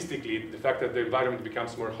statistically the fact that the environment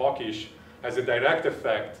becomes more hawkish has a direct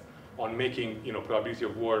effect on making probability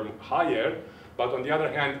of war higher, but on the other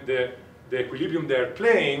hand the equilibrium they're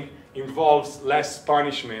playing involves less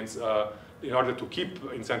punishments in order to keep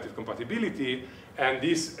incentive compatibility, and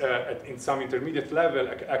this in some intermediate level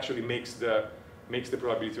actually makes the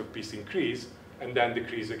probability of peace increase and then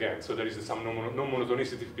decrease again. So there is some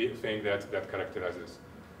non-monotonicity thing that characterizes.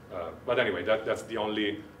 But anyway, that's the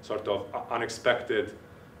only sort of unexpected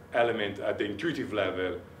element at the intuitive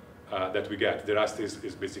level that we get. The rest is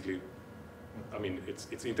basically, I mean,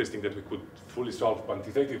 it's interesting that we could fully solve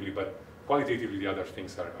quantitatively, but qualitatively the other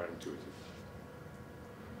things are intuitive.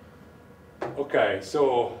 Okay,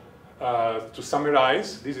 so to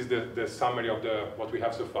summarize, this is the summary of what we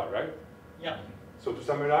have so far, right? Yeah. So to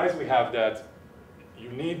summarize, we have that you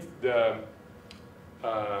need the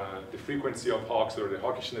frequency of hawks or the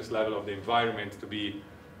hawkishness level of the environment to be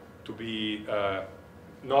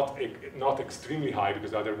not extremely high,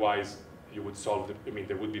 because otherwise you would solve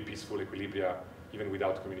there would be peaceful equilibria even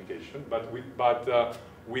without communication. But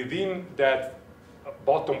within that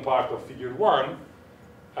bottom part of figure 1,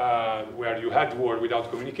 where you had war without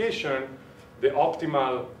communication, the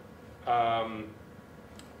optimal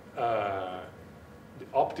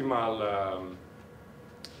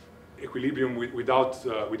equilibrium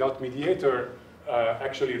without mediator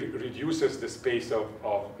actually reduces the space of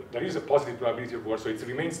there is a positive probability of war, so it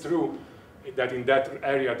remains true that in that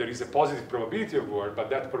area there is a positive probability of war, but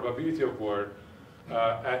that probability of war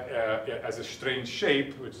has a strange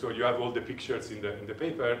shape, so you have all the pictures in the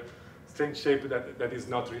paper, strange shape that is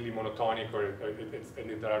not really monotonic,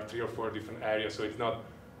 and there are 3 or 4 different areas, so it's not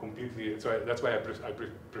completely, so that's why I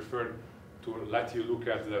prefer to let you look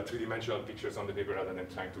at the 3-dimensional pictures on the paper rather than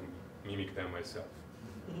trying to mimic them myself.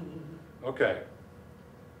 Okay.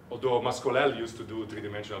 Although Mascolel used to do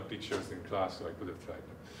 3-dimensional pictures in class, so I could have tried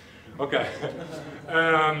them. Okay.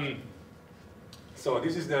 So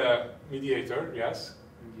this is the mediator, yes?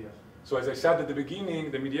 Yes. So as I said at the beginning,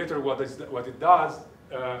 the mediator, what it does,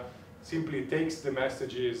 simply takes the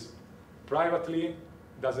messages privately,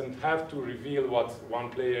 doesn't have to reveal what one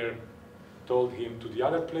player told him to the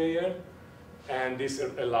other player, and this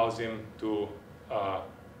allows him to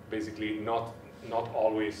basically not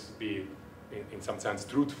always be, in some sense,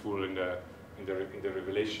 truthful in the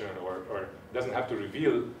revelation, or doesn't have to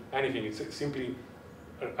reveal anything. It simply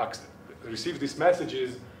receives these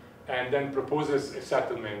messages and then proposes a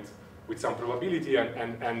settlement with some probability,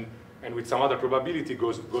 and with some other probability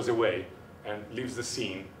goes away and leaves the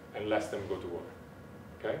scene and lets them go to war.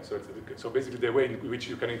 Okay, so basically the way in which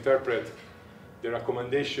you can interpret the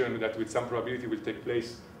recommendation that with some probability will take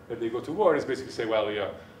place that they go to war is basically say, well, yeah,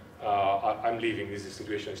 I'm leaving, this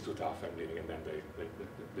situation is too tough, I'm leaving, and then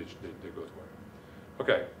they go to war.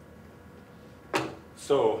 Okay.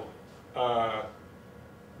 So,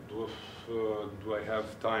 do I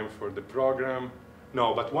have time for the program?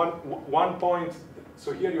 No, but one point,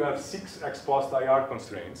 so here you have 6 ex post IR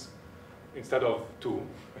constraints instead of 2.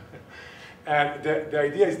 And the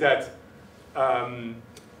idea is that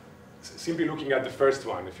simply looking at the first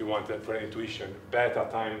one, if you want for an intuition, beta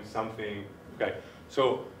times something, okay.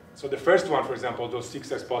 So the first one, for example, those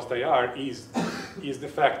 6 ex post IR is the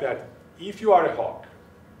fact that if you are a hawk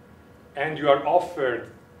and you are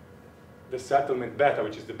offered the settlement beta,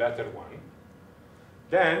 which is the better one,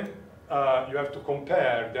 then you have to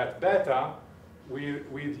compare that beta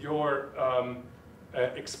with your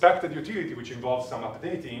expected utility, which involves some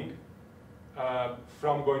updating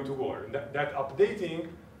from going to war. That updating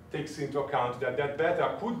takes into account that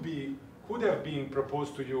beta could have been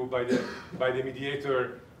proposed to you by the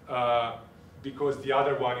mediator because the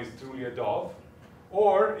other one is truly a dove,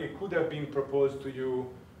 or it could have been proposed to you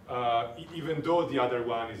even though the other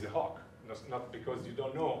one is a hawk. Not because you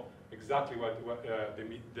don't know exactly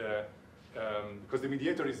because the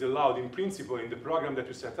mediator is allowed in principle in the program that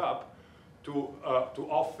you set up to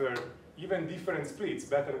offer even different splits,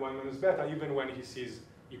 beta 1 minus beta, even when he sees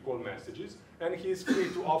equal messages, and he is free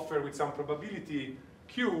to offer with some probability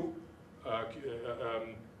Q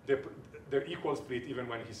they're equal split even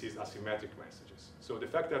when he sees asymmetric messages. So the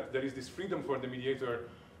fact that there is this freedom for the mediator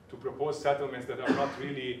to propose settlements that are not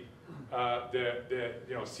really the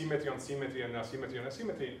symmetry on symmetry and asymmetry on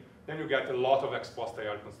asymmetry, then you get a lot of ex post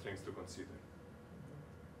IR constraints to consider.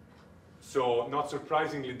 So not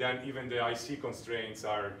surprisingly, then even the IC constraints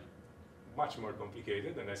are much more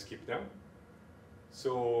complicated, and I skip them.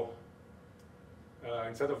 So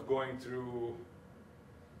instead of going through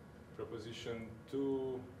proposition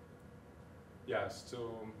 2, yes,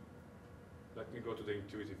 so let me go to the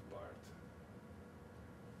intuitive part.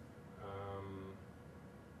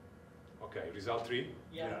 Okay, result 3?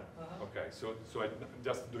 Yeah. Yeah. Okay, so I'm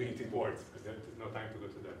just doing it in words, because there is no time to go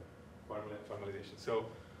to the formalization.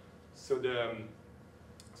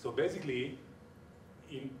 So basically,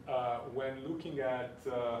 when looking at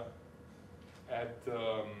the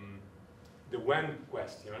when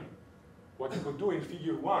question, what you could do in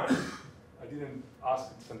figure 1, I didn't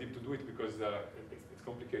ask Sandeep to do it because it's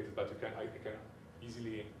complicated, but I can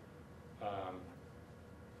easily at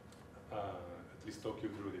least talk you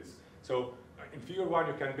through this. So in figure 1,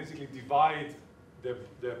 you can basically divide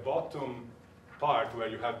the bottom part where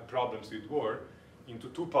you have problems with war into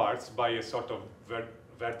 2 parts by a sort of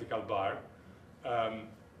vertical bar.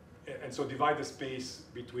 And so divide the space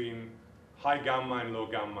between high gamma and low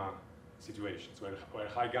gamma situations, where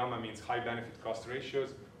high gamma means high benefit cost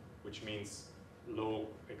ratios, which means low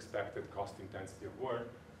expected cost intensity of war,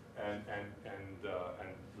 and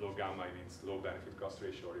low gamma means low benefit cost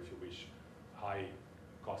ratio, or if you wish, high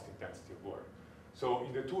cost intensity of war. So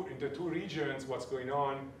in the two regions, what's going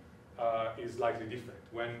on is slightly different.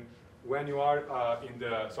 When you are in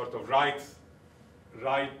the sort of right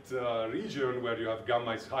region where you have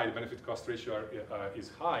gamma is high, the benefit cost ratio is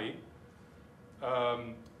high,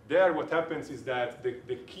 there what happens is that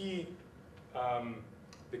the key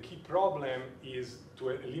problem is to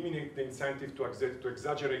eliminate the incentive to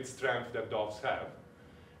exaggerate strength that doves have.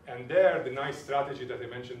 And there, the nice strategy that I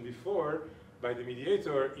mentioned before by the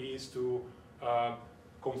mediator is to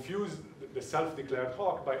confuse the self-declared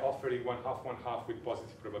hawk by offering 1/2 with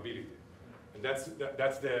positive probability. And that's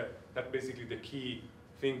basically the key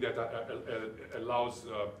thing that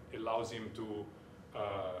allows him to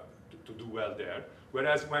do well there.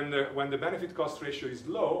 Whereas when the benefit cost ratio is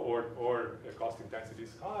low or the cost intensity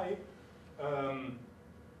is high,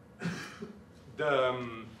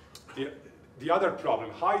 the other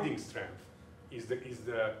problem, hiding strength, is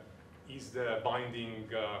the binding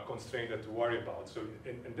constraint that to worry about. So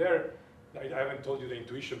and there, I haven't told you the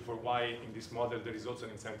intuition for why in this model there is also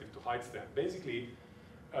an incentive to hide strength. Basically,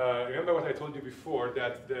 remember what I told you before,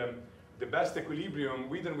 that the best equilibrium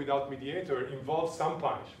with and without mediator involves some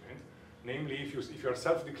punishment. Namely, if you're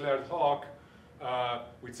self-declared hawk,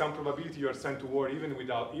 with some probability you are sent to war even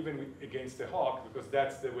against the hawk, because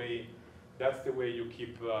that's the way you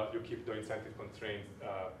keep the incentive constraint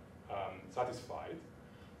satisfied.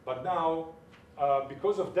 But now,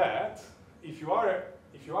 because of that, if you are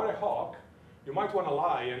a hawk, you might want to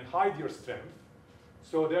lie and hide your strength.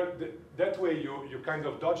 So that way you kind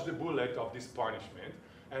of dodge the bullet of this punishment.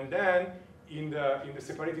 And then in the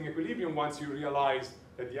separating equilibrium, once you realize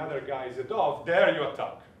that the other guy is a dove, there you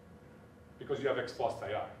attack, because you have ex post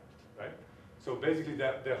IR, right? So basically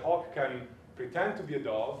the hawk can pretend to be a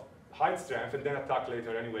dove, hide strength, and then attack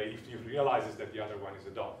later anyway if he realizes that the other one is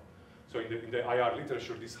a dove. So in the IR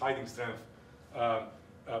literature, this hiding strength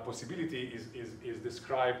possibility is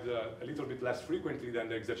described a little bit less frequently than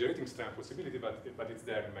the exaggerating strength possibility, but it's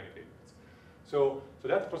there in many papers. So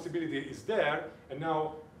that possibility is there, and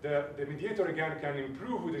now the mediator again can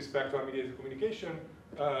improve with respect to our mediated communication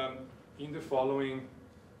in the following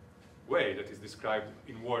way that is described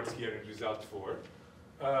in words here in result 4.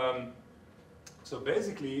 So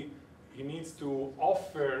basically, he needs to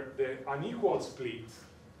offer the unequal split,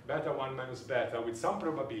 beta 1 minus beta, with some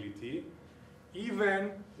probability,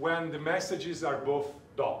 even when the messages are both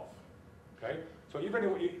dove. Okay? So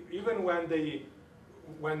even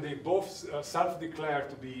when they both self-declare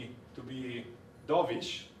to be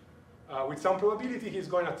dovish, with some probability, he's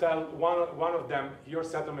going to tell one of them, your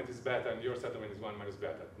settlement is beta and your settlement is 1 minus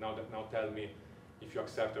beta. Now tell me if you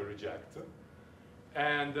accept or reject.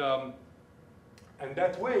 And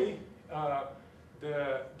that way,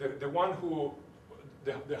 the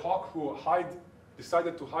hawk who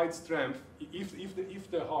decided to hide strength,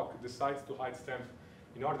 if the hawk decides to hide strength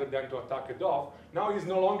in order then to attack a dove, now he's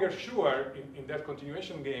no longer sure in that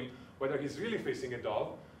continuation game whether he's really facing a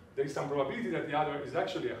dove. There is some probability that the other is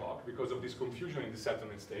actually a hawk because of this confusion in the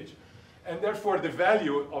settlement stage. And therefore, the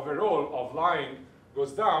value overall of lying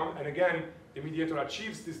goes down. And again, the mediator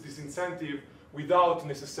achieves this disincentive without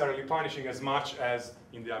necessarily punishing as much as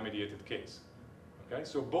in the unmediated case. Okay?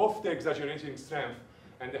 So both the exaggerating strength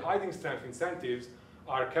and the hiding strength incentives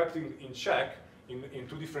are kept in check in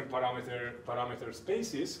two different parameter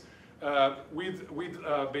spaces, with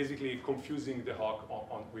basically confusing the hawk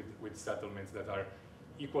with settlements that are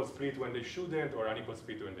equal split when they shouldn't, or unequal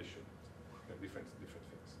split when they should. Different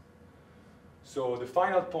things. So the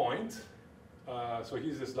final point, so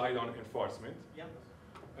here's the slide on enforcement. Yeah.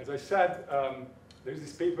 As I said, there's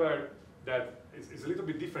this paper that is a little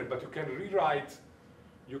bit different, but you can rewrite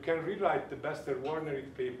the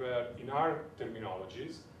Bester-Warnerick paper in our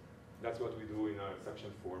terminologies. That's what we do in our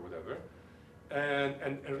section 4, whatever.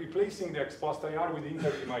 And replacing the ex post IR with the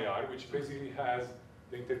interim IR, which basically has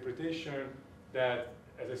the interpretation that,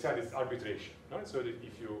 as I said, it's arbitration. Right? So that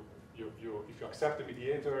if you accept the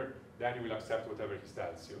mediator, then you will accept whatever he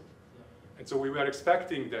tells you. Yeah. And so we were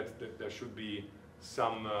expecting that there should be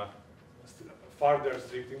some further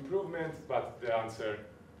strict improvement, but the answer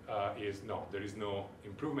is no. There is no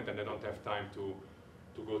improvement, and I don't have time to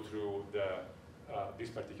go through this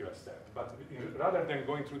particular step. But rather than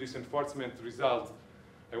going through this enforcement result,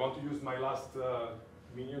 I want to use my last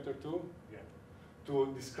minute or two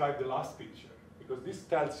to describe the last picture, because this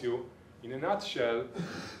tells you, in a nutshell,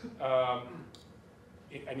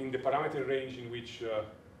 and in the parameter range in which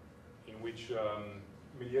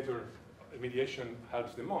mediation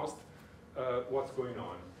helps the most, what's going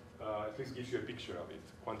on. At least gives you a picture of it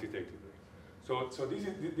quantitatively. So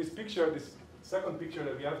this picture, this second picture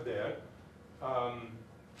that we have there,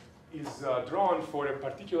 is drawn for a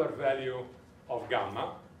particular value of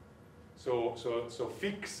gamma. So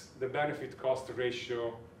fix the benefit cost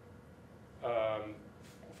ratio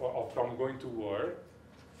from going to war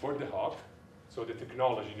for the hawk. So the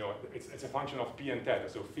technology, it's a function of P and theta.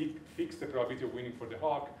 So fix the probability of winning for the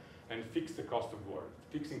hawk and fix the cost of war.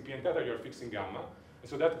 Fixing P and theta, you're fixing gamma. And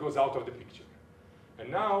so that goes out of the picture. And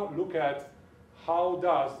now look at how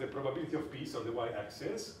does the probability of peace on the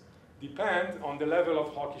y-axis depend on the level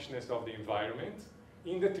of hawkishness of the environment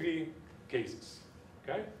in the three cases,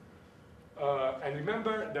 okay? And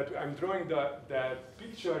remember that I'm drawing that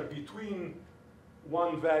picture between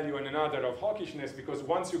one value and another of hawkishness, because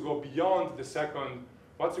once you go beyond the second,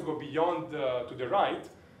 once you go beyond to the right,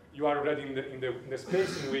 you are already in the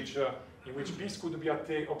space in which peace could be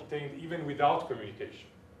obtained even without communication,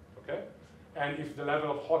 okay? And if the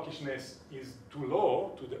level of hawkishness is too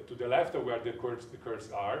low, to the left of where the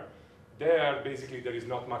curves are, there is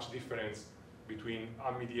not much difference between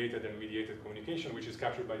unmediated and mediated communication, which is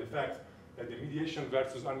captured by the fact that the mediation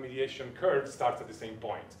versus unmediation curve starts at the same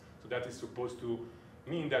point. So that is supposed to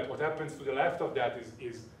mean that what happens to the left of that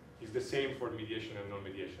is the same for mediation and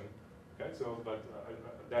non-mediation. Okay, but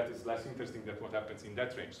that is less interesting than what happens in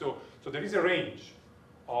that range. So there is a range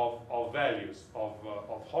of values of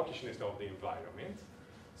hawkishness of the environment,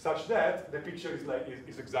 such that the picture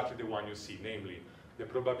is exactly the one you see, namely the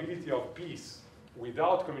probability of peace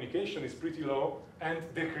without communication is pretty low and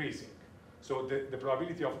decreasing. So the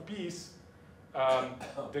probability of peace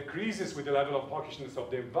decreases with the level of hawkishness of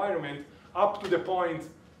the environment up to the point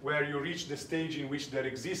where you reach the stage in which there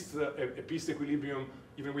exists a peace equilibrium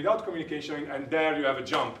even without communication, and there you have a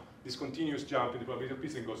jump, this continuous jump in the probability of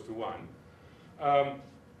peace, and goes to 1.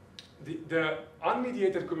 The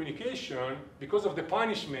unmediated communication, because of the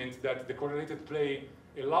punishment that the correlated play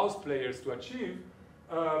allows players to achieve,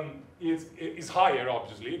 is higher,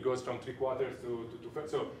 obviously. It goes from 3/4 to 2/3,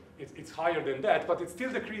 so it's higher than that, but it's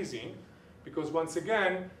still decreasing, because once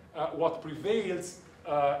again, what prevails,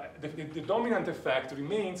 the dominant effect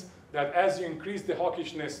remains that as you increase the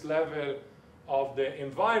hawkishness level of the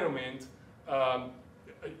environment, the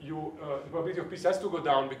probability of peace has to go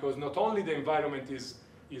down, because not only the environment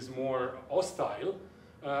is more hostile,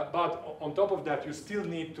 but on top of that, you still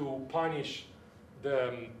need to punish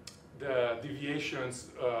the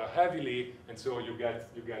deviations heavily, and so you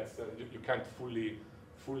can't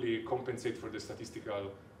fully compensate for the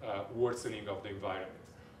statistical worsening of the environment.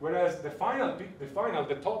 Whereas the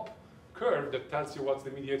top curve that tells you what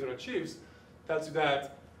the mediator achieves tells you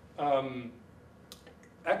that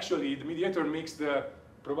actually the mediator makes the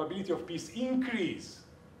probability of peace increase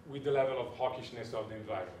with the level of hawkishness of the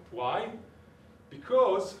environment. Why?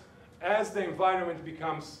 Because as the environment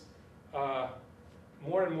becomes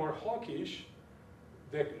more and more hawkish,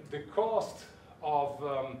 the cost of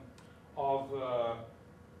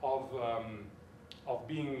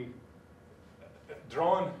being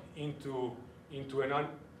drawn into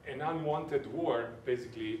an unwanted war,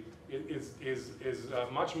 basically, is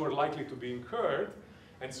much more likely to be incurred,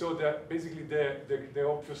 and so basically the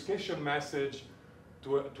obfuscation message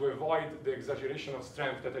to avoid the exaggeration of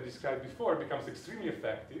strength that I described before, becomes extremely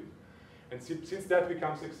effective. And since that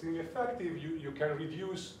becomes extremely effective, you can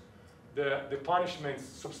reduce the punishments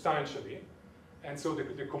substantially. And so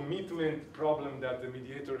the commitment problem that the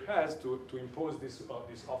mediator has to impose this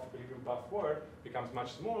off-equilibrium path work becomes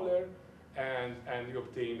much smaller, and you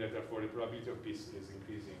obtain that, therefore, the probability of peace is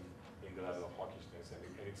increasing in the level of hawkishness, and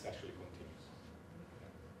it's actually continuous.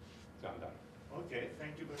 So I'm done. Okay,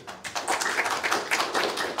 thank you very much.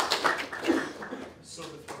 So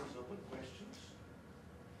the floor is open. Questions?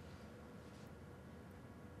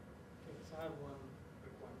 Okay, so I have one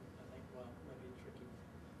quick one, I think, well, maybe tricky.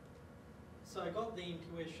 So I got the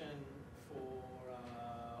intuition for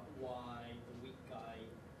why the weak guy,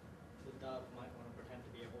 the dove, might want to pretend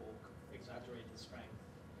to be a hawk, exaggerate his strength,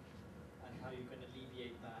 and how you can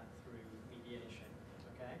alleviate that through mediation,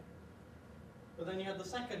 okay? But then you have the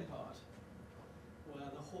second part, where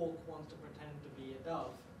the hawk wants to pretend to be a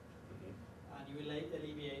dove, and you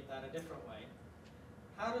alleviate that a different way.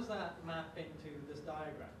 How does that map into this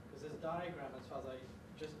diagram? Because this diagram, as far as I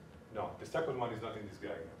just... No, the second one is not in this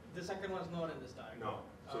diagram. The second one's not in this diagram? No.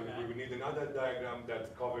 So okay. we will need another diagram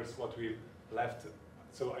that covers what we left.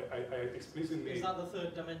 So I explicitly... Is that the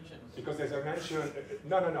third dimension? Because as I mentioned,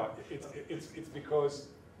 no. It's because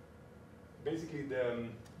basically the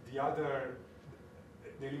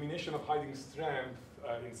elimination of hiding strength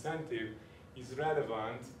incentive is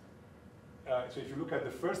relevant. So if you look at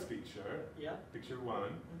the first picture, yeah. Picture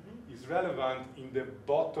 1, is relevant in the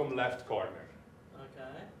bottom left corner.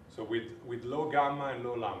 Okay. So with low gamma and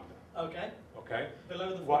low lambda. Okay. Okay.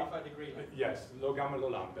 Below the 45-degree line. Yes, low gamma, low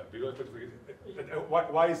lambda. Below 45.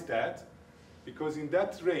 Why is that? Because in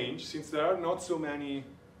that range, since there are not so many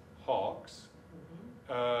hawks,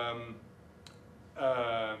 so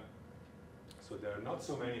there are not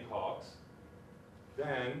so many hawks,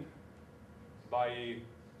 then by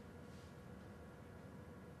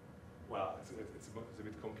well, it's a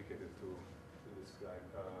bit complicated to describe.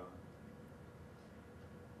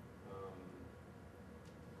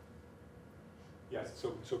 Yes,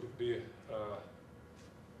 so the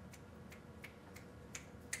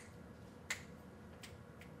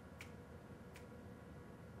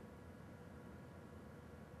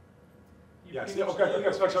yes, yeah,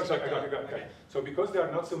 okay, sorry, okay. So because there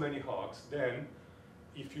are not so many hawks, then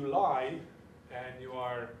if you lie and you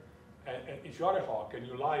are, and if you are a hawk and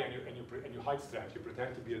you lie and you hide strength, you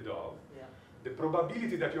pretend to be a dove, yeah. The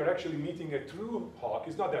probability that you're actually meeting a true hawk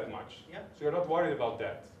is not that much. Yeah. So you're not worried about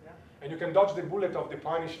that. Yeah. And you can dodge the bullet of the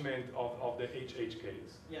punishment of the HH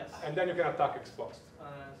case. Yes. And then you can attack ex post.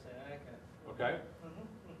 Okay. Okay?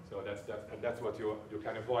 So that's what you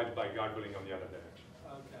can avoid by gargling on the other direction.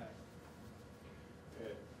 Okay.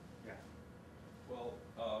 Yeah. Well,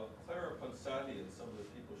 Clara Ponsati and some of the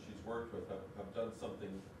people she's worked with have done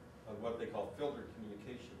something on what they call filter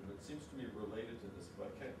communication, and it seems to me related to this, but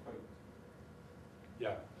I can't quite.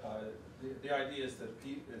 Yeah. The idea is that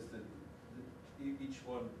each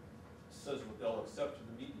one says what they'll accept to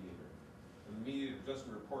the mediator, and the mediator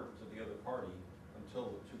doesn't report it to the other party until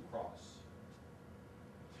the two cross.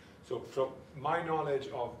 So from my knowledge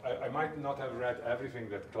of, I might not have read everything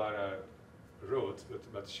that Clara wrote,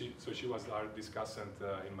 but she was our discussant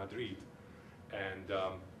in Madrid, and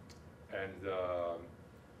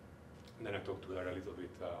then I talked to her a little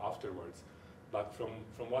bit afterwards. But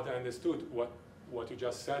from what I understood, what you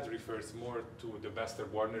just said refers more to the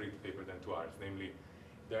Bester-Warner paper than to ours. Namely,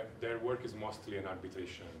 their work is mostly an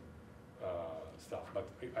arbitration stuff. But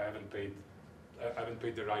I haven't paid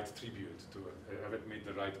the right tribute to it. I haven't made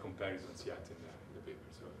the right comparisons yet in the paper.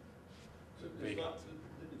 So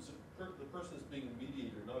the person is being a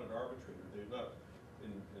mediator, not an arbitrator. They're not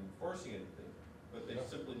enforcing anything, but they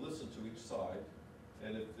simply listen to each side.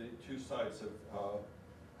 And if the two sides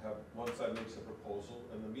have one side makes a proposal,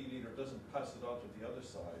 and the mediator doesn't pass it on to the other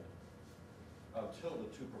side until the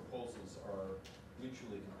two proposals are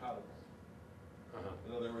mutually compatible.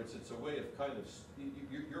 In other words, it's a way of kind of,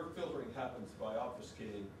 your filtering happens by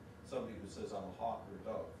obfuscating somebody who says, I'm a hawk or a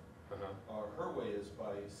dove. Her way is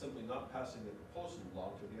by simply not passing the proposal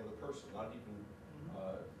along to the other person, not even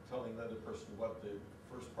telling the other person what the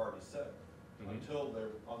first party said, until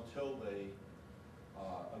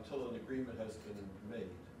an agreement has been made,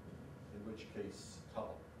 in which case, tell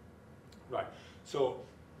them. Right. So,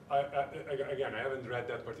 again, I haven't read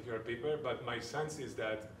that particular paper, but my sense is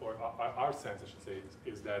that, or our sense, I should say,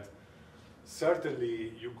 is that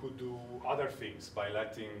certainly you could do other things by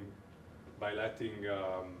letting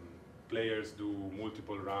players do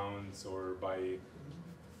multiple rounds, or by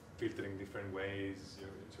filtering different ways.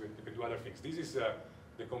 So you can do other things. This is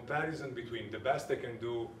the comparison between the best I can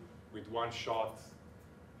do with one shot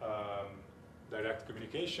direct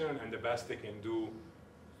communication, and the best they can do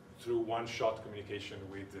through one-shot communication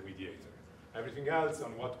with the mediator. Everything else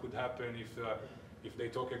on what could happen if they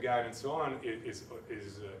talk again and so on is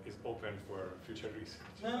open for future research.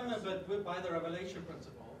 No, but by the revelation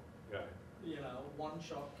principle, Yeah. you know,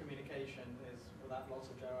 one-shot communication is without loss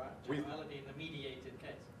of generality in the mediated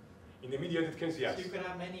case. In the mediated case, yes. So you could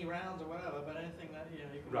have many rounds or whatever, but anything that, you know,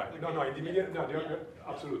 you can... Right. No, in the mediated, no,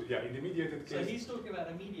 absolutely, yeah. In the mediated case... So he's talking about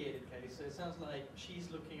a mediated case, so it sounds like she's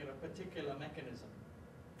looking at a particular mechanism.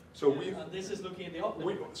 So and this is looking at the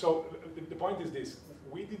opposite. So the point is this: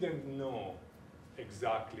 we didn't know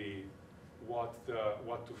exactly what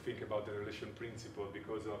to think about the relation principle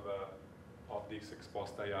because of this ex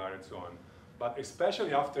post IR and so on. But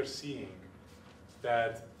especially after seeing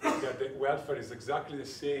that the welfare is exactly the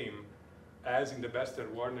same as in the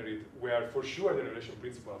Bester-Warner, where for sure the relation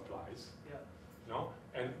principle applies. Yeah. No,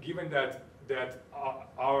 and given that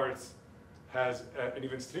ours has an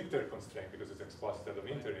even stricter constraint because it's ex post instead of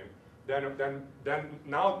interim, then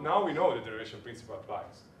now we know that the relation principle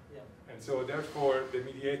applies. Yeah. And so therefore the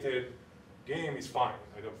mediated game is fine.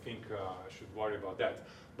 I don't think I should worry about that.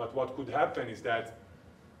 But what could happen is that,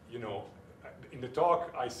 you know, in the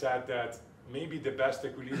talk I said that maybe the best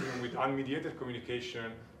equilibrium with unmediated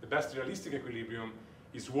communication, the best realistic equilibrium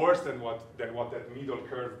is worse than what that middle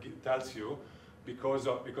curve tells you, because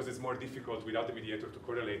it's more difficult without the mediator to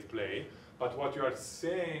correlate play. But what you are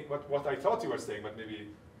saying, what I thought you were saying, but maybe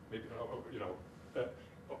you know,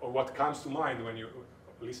 or what comes to mind when you're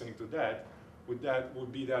listening to that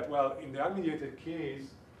would be that, well, in the unmediated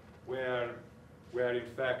case, where in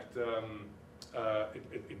fact the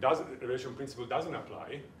relation principle doesn't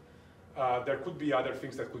apply, there could be other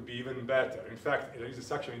things that could be even better. In fact, there is a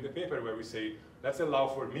section in the paper where we say, let's allow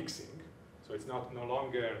for mixing. So it's no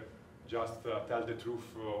longer just tell the truth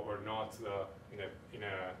or not in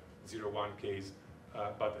a 0-1 case,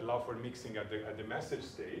 but allow for mixing at the message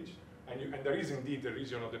stage. And there is indeed a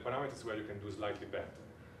region of the parameters where you can do slightly better.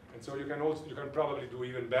 And so you can probably do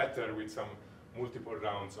even better with some multiple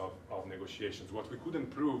rounds of negotiations. What we couldn't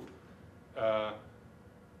prove,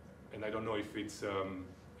 and I don't know if it's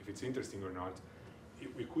interesting or not,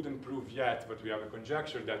 we couldn't prove yet, but we have a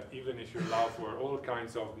conjecture that even if you allow for all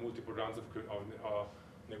kinds of multiple rounds of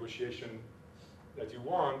negotiation that you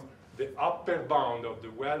want, the upper bound of the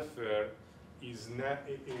welfare is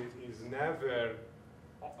never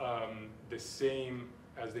the same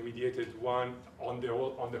as the mediated one on the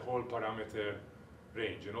whole parameter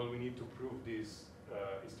range. And all we need to prove this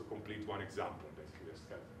is to complete one example, basically. Just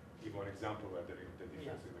give one example where the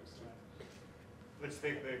difference is extreme. Let's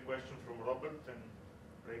take the question from Robert and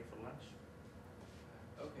break for lunch.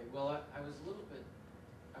 Okay, well, I was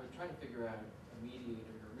trying to figure out a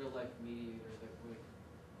mediator, a real-life mediator that would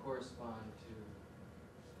correspond to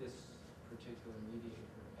this particular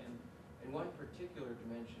mediator. And in one particular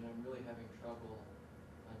dimension, I'm really having trouble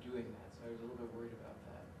doing that, so I was a little bit worried about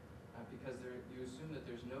that. Because you assume that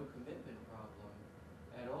there's no commitment problem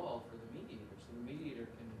at all for the mediator. So the mediator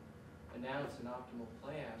can announce an optimal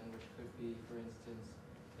plan, which could be, for instance,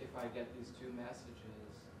 if I get these two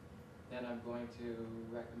messages, then I'm going to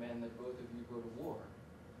recommend that both of you go to war.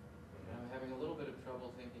 And I'm having a little bit of trouble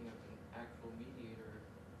thinking of an actual mediator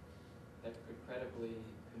that could credibly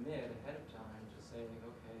commit ahead of time to saying,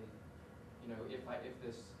 okay, you know, if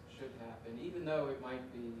this should happen, even though it might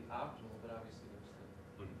be optimal, but obviously there's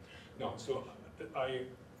the... No, so I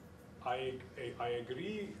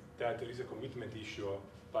agree that there is a commitment issue,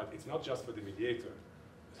 but it's not just for the mediator.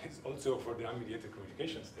 It's also for the unmediated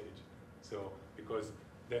communication stage. So, because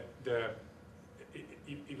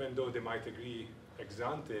even though they might agree ex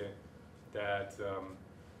ante that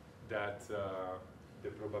the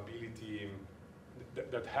probability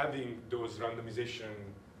that having those randomization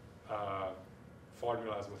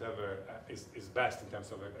formulas, whatever, is best in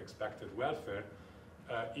terms of expected welfare,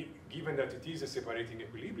 given that it is a separating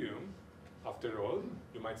equilibrium, after all,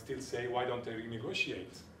 you might still say, why don't they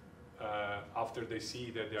renegotiate after they see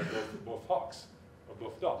that they are both hawks or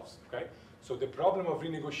both doves, okay? So the problem of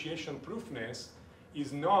renegotiation proofness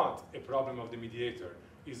is not a problem of the mediator,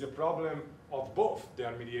 it's a problem of both the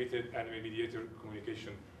unmediated and the mediator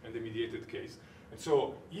communication and the mediated case. And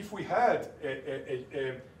so if we had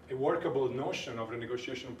a workable notion of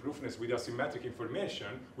renegotiation proofness with asymmetric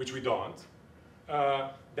information, which we don't,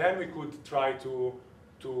 then we could try to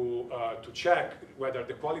check whether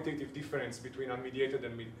the qualitative difference between unmediated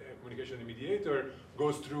and communication and mediator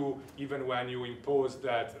goes through even when you impose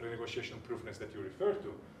that renegotiation proofness that you refer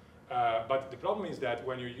to. But the problem is that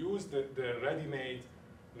when you use the ready-made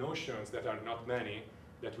notions that are not many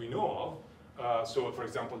that we know So, for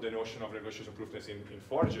example, the notion of negotiation proofness in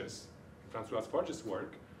Forges, Francois Forges'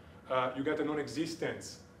 work, you get a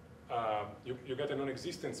non-existence. You get a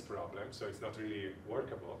non-existence problem, so it's not really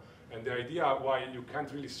workable. And the idea why you can't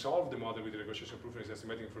really solve the model with the negotiation proofness and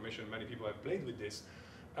asymmetric information, many people have played with this,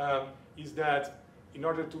 is that in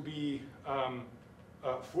order to be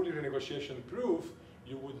fully renegotiation proof,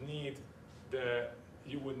 you would need the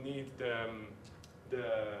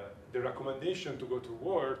recommendation to go to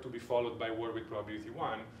war to be followed by war with probability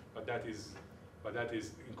 1, but that is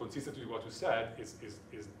inconsistent with what you said, is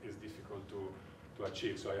difficult to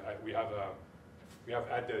achieve. So we have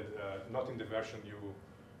added, not in the version you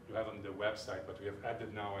have on the website, but we have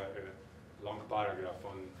added now a long paragraph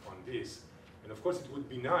on this. And of course it would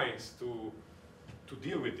be nice to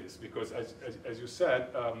deal with this, because as you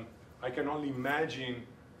said, I can only imagine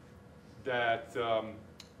that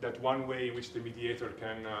that one way in which the mediator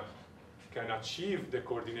can achieve the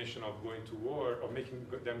coordination of going to war, or making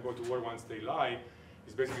them go to war once they lie,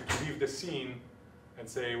 is basically to leave the scene and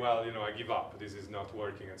say, well, you know, I give up, this is not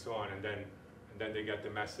working, and so on, and then they get the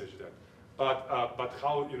message that. But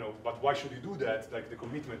how, you know, but why should you do that? Like the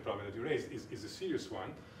commitment problem that you raised is a serious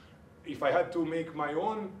one. If I had to make my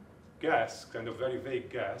own guess, kind of very vague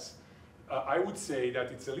guess, I would say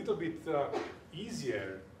that it's a little bit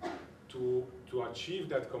easier to achieve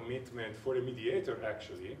that commitment for a mediator,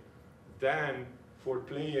 actually, than for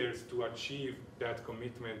players to achieve that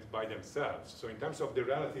commitment by themselves. So in terms of the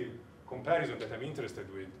relative comparison that I'm interested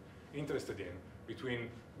in between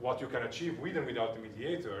what you can achieve with and without the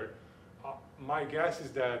mediator, my guess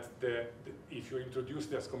is that if you introduce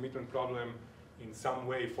this commitment problem in some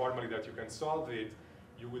way formally that you can solve it,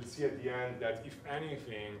 you will see at the end that, if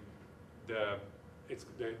anything, the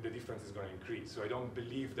difference is going to increase. So I don't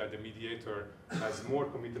believe that the mediator has more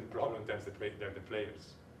commitment problem than the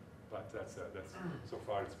players. But that's so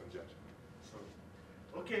far it's conjecture.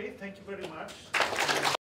 Okay, thank you very much.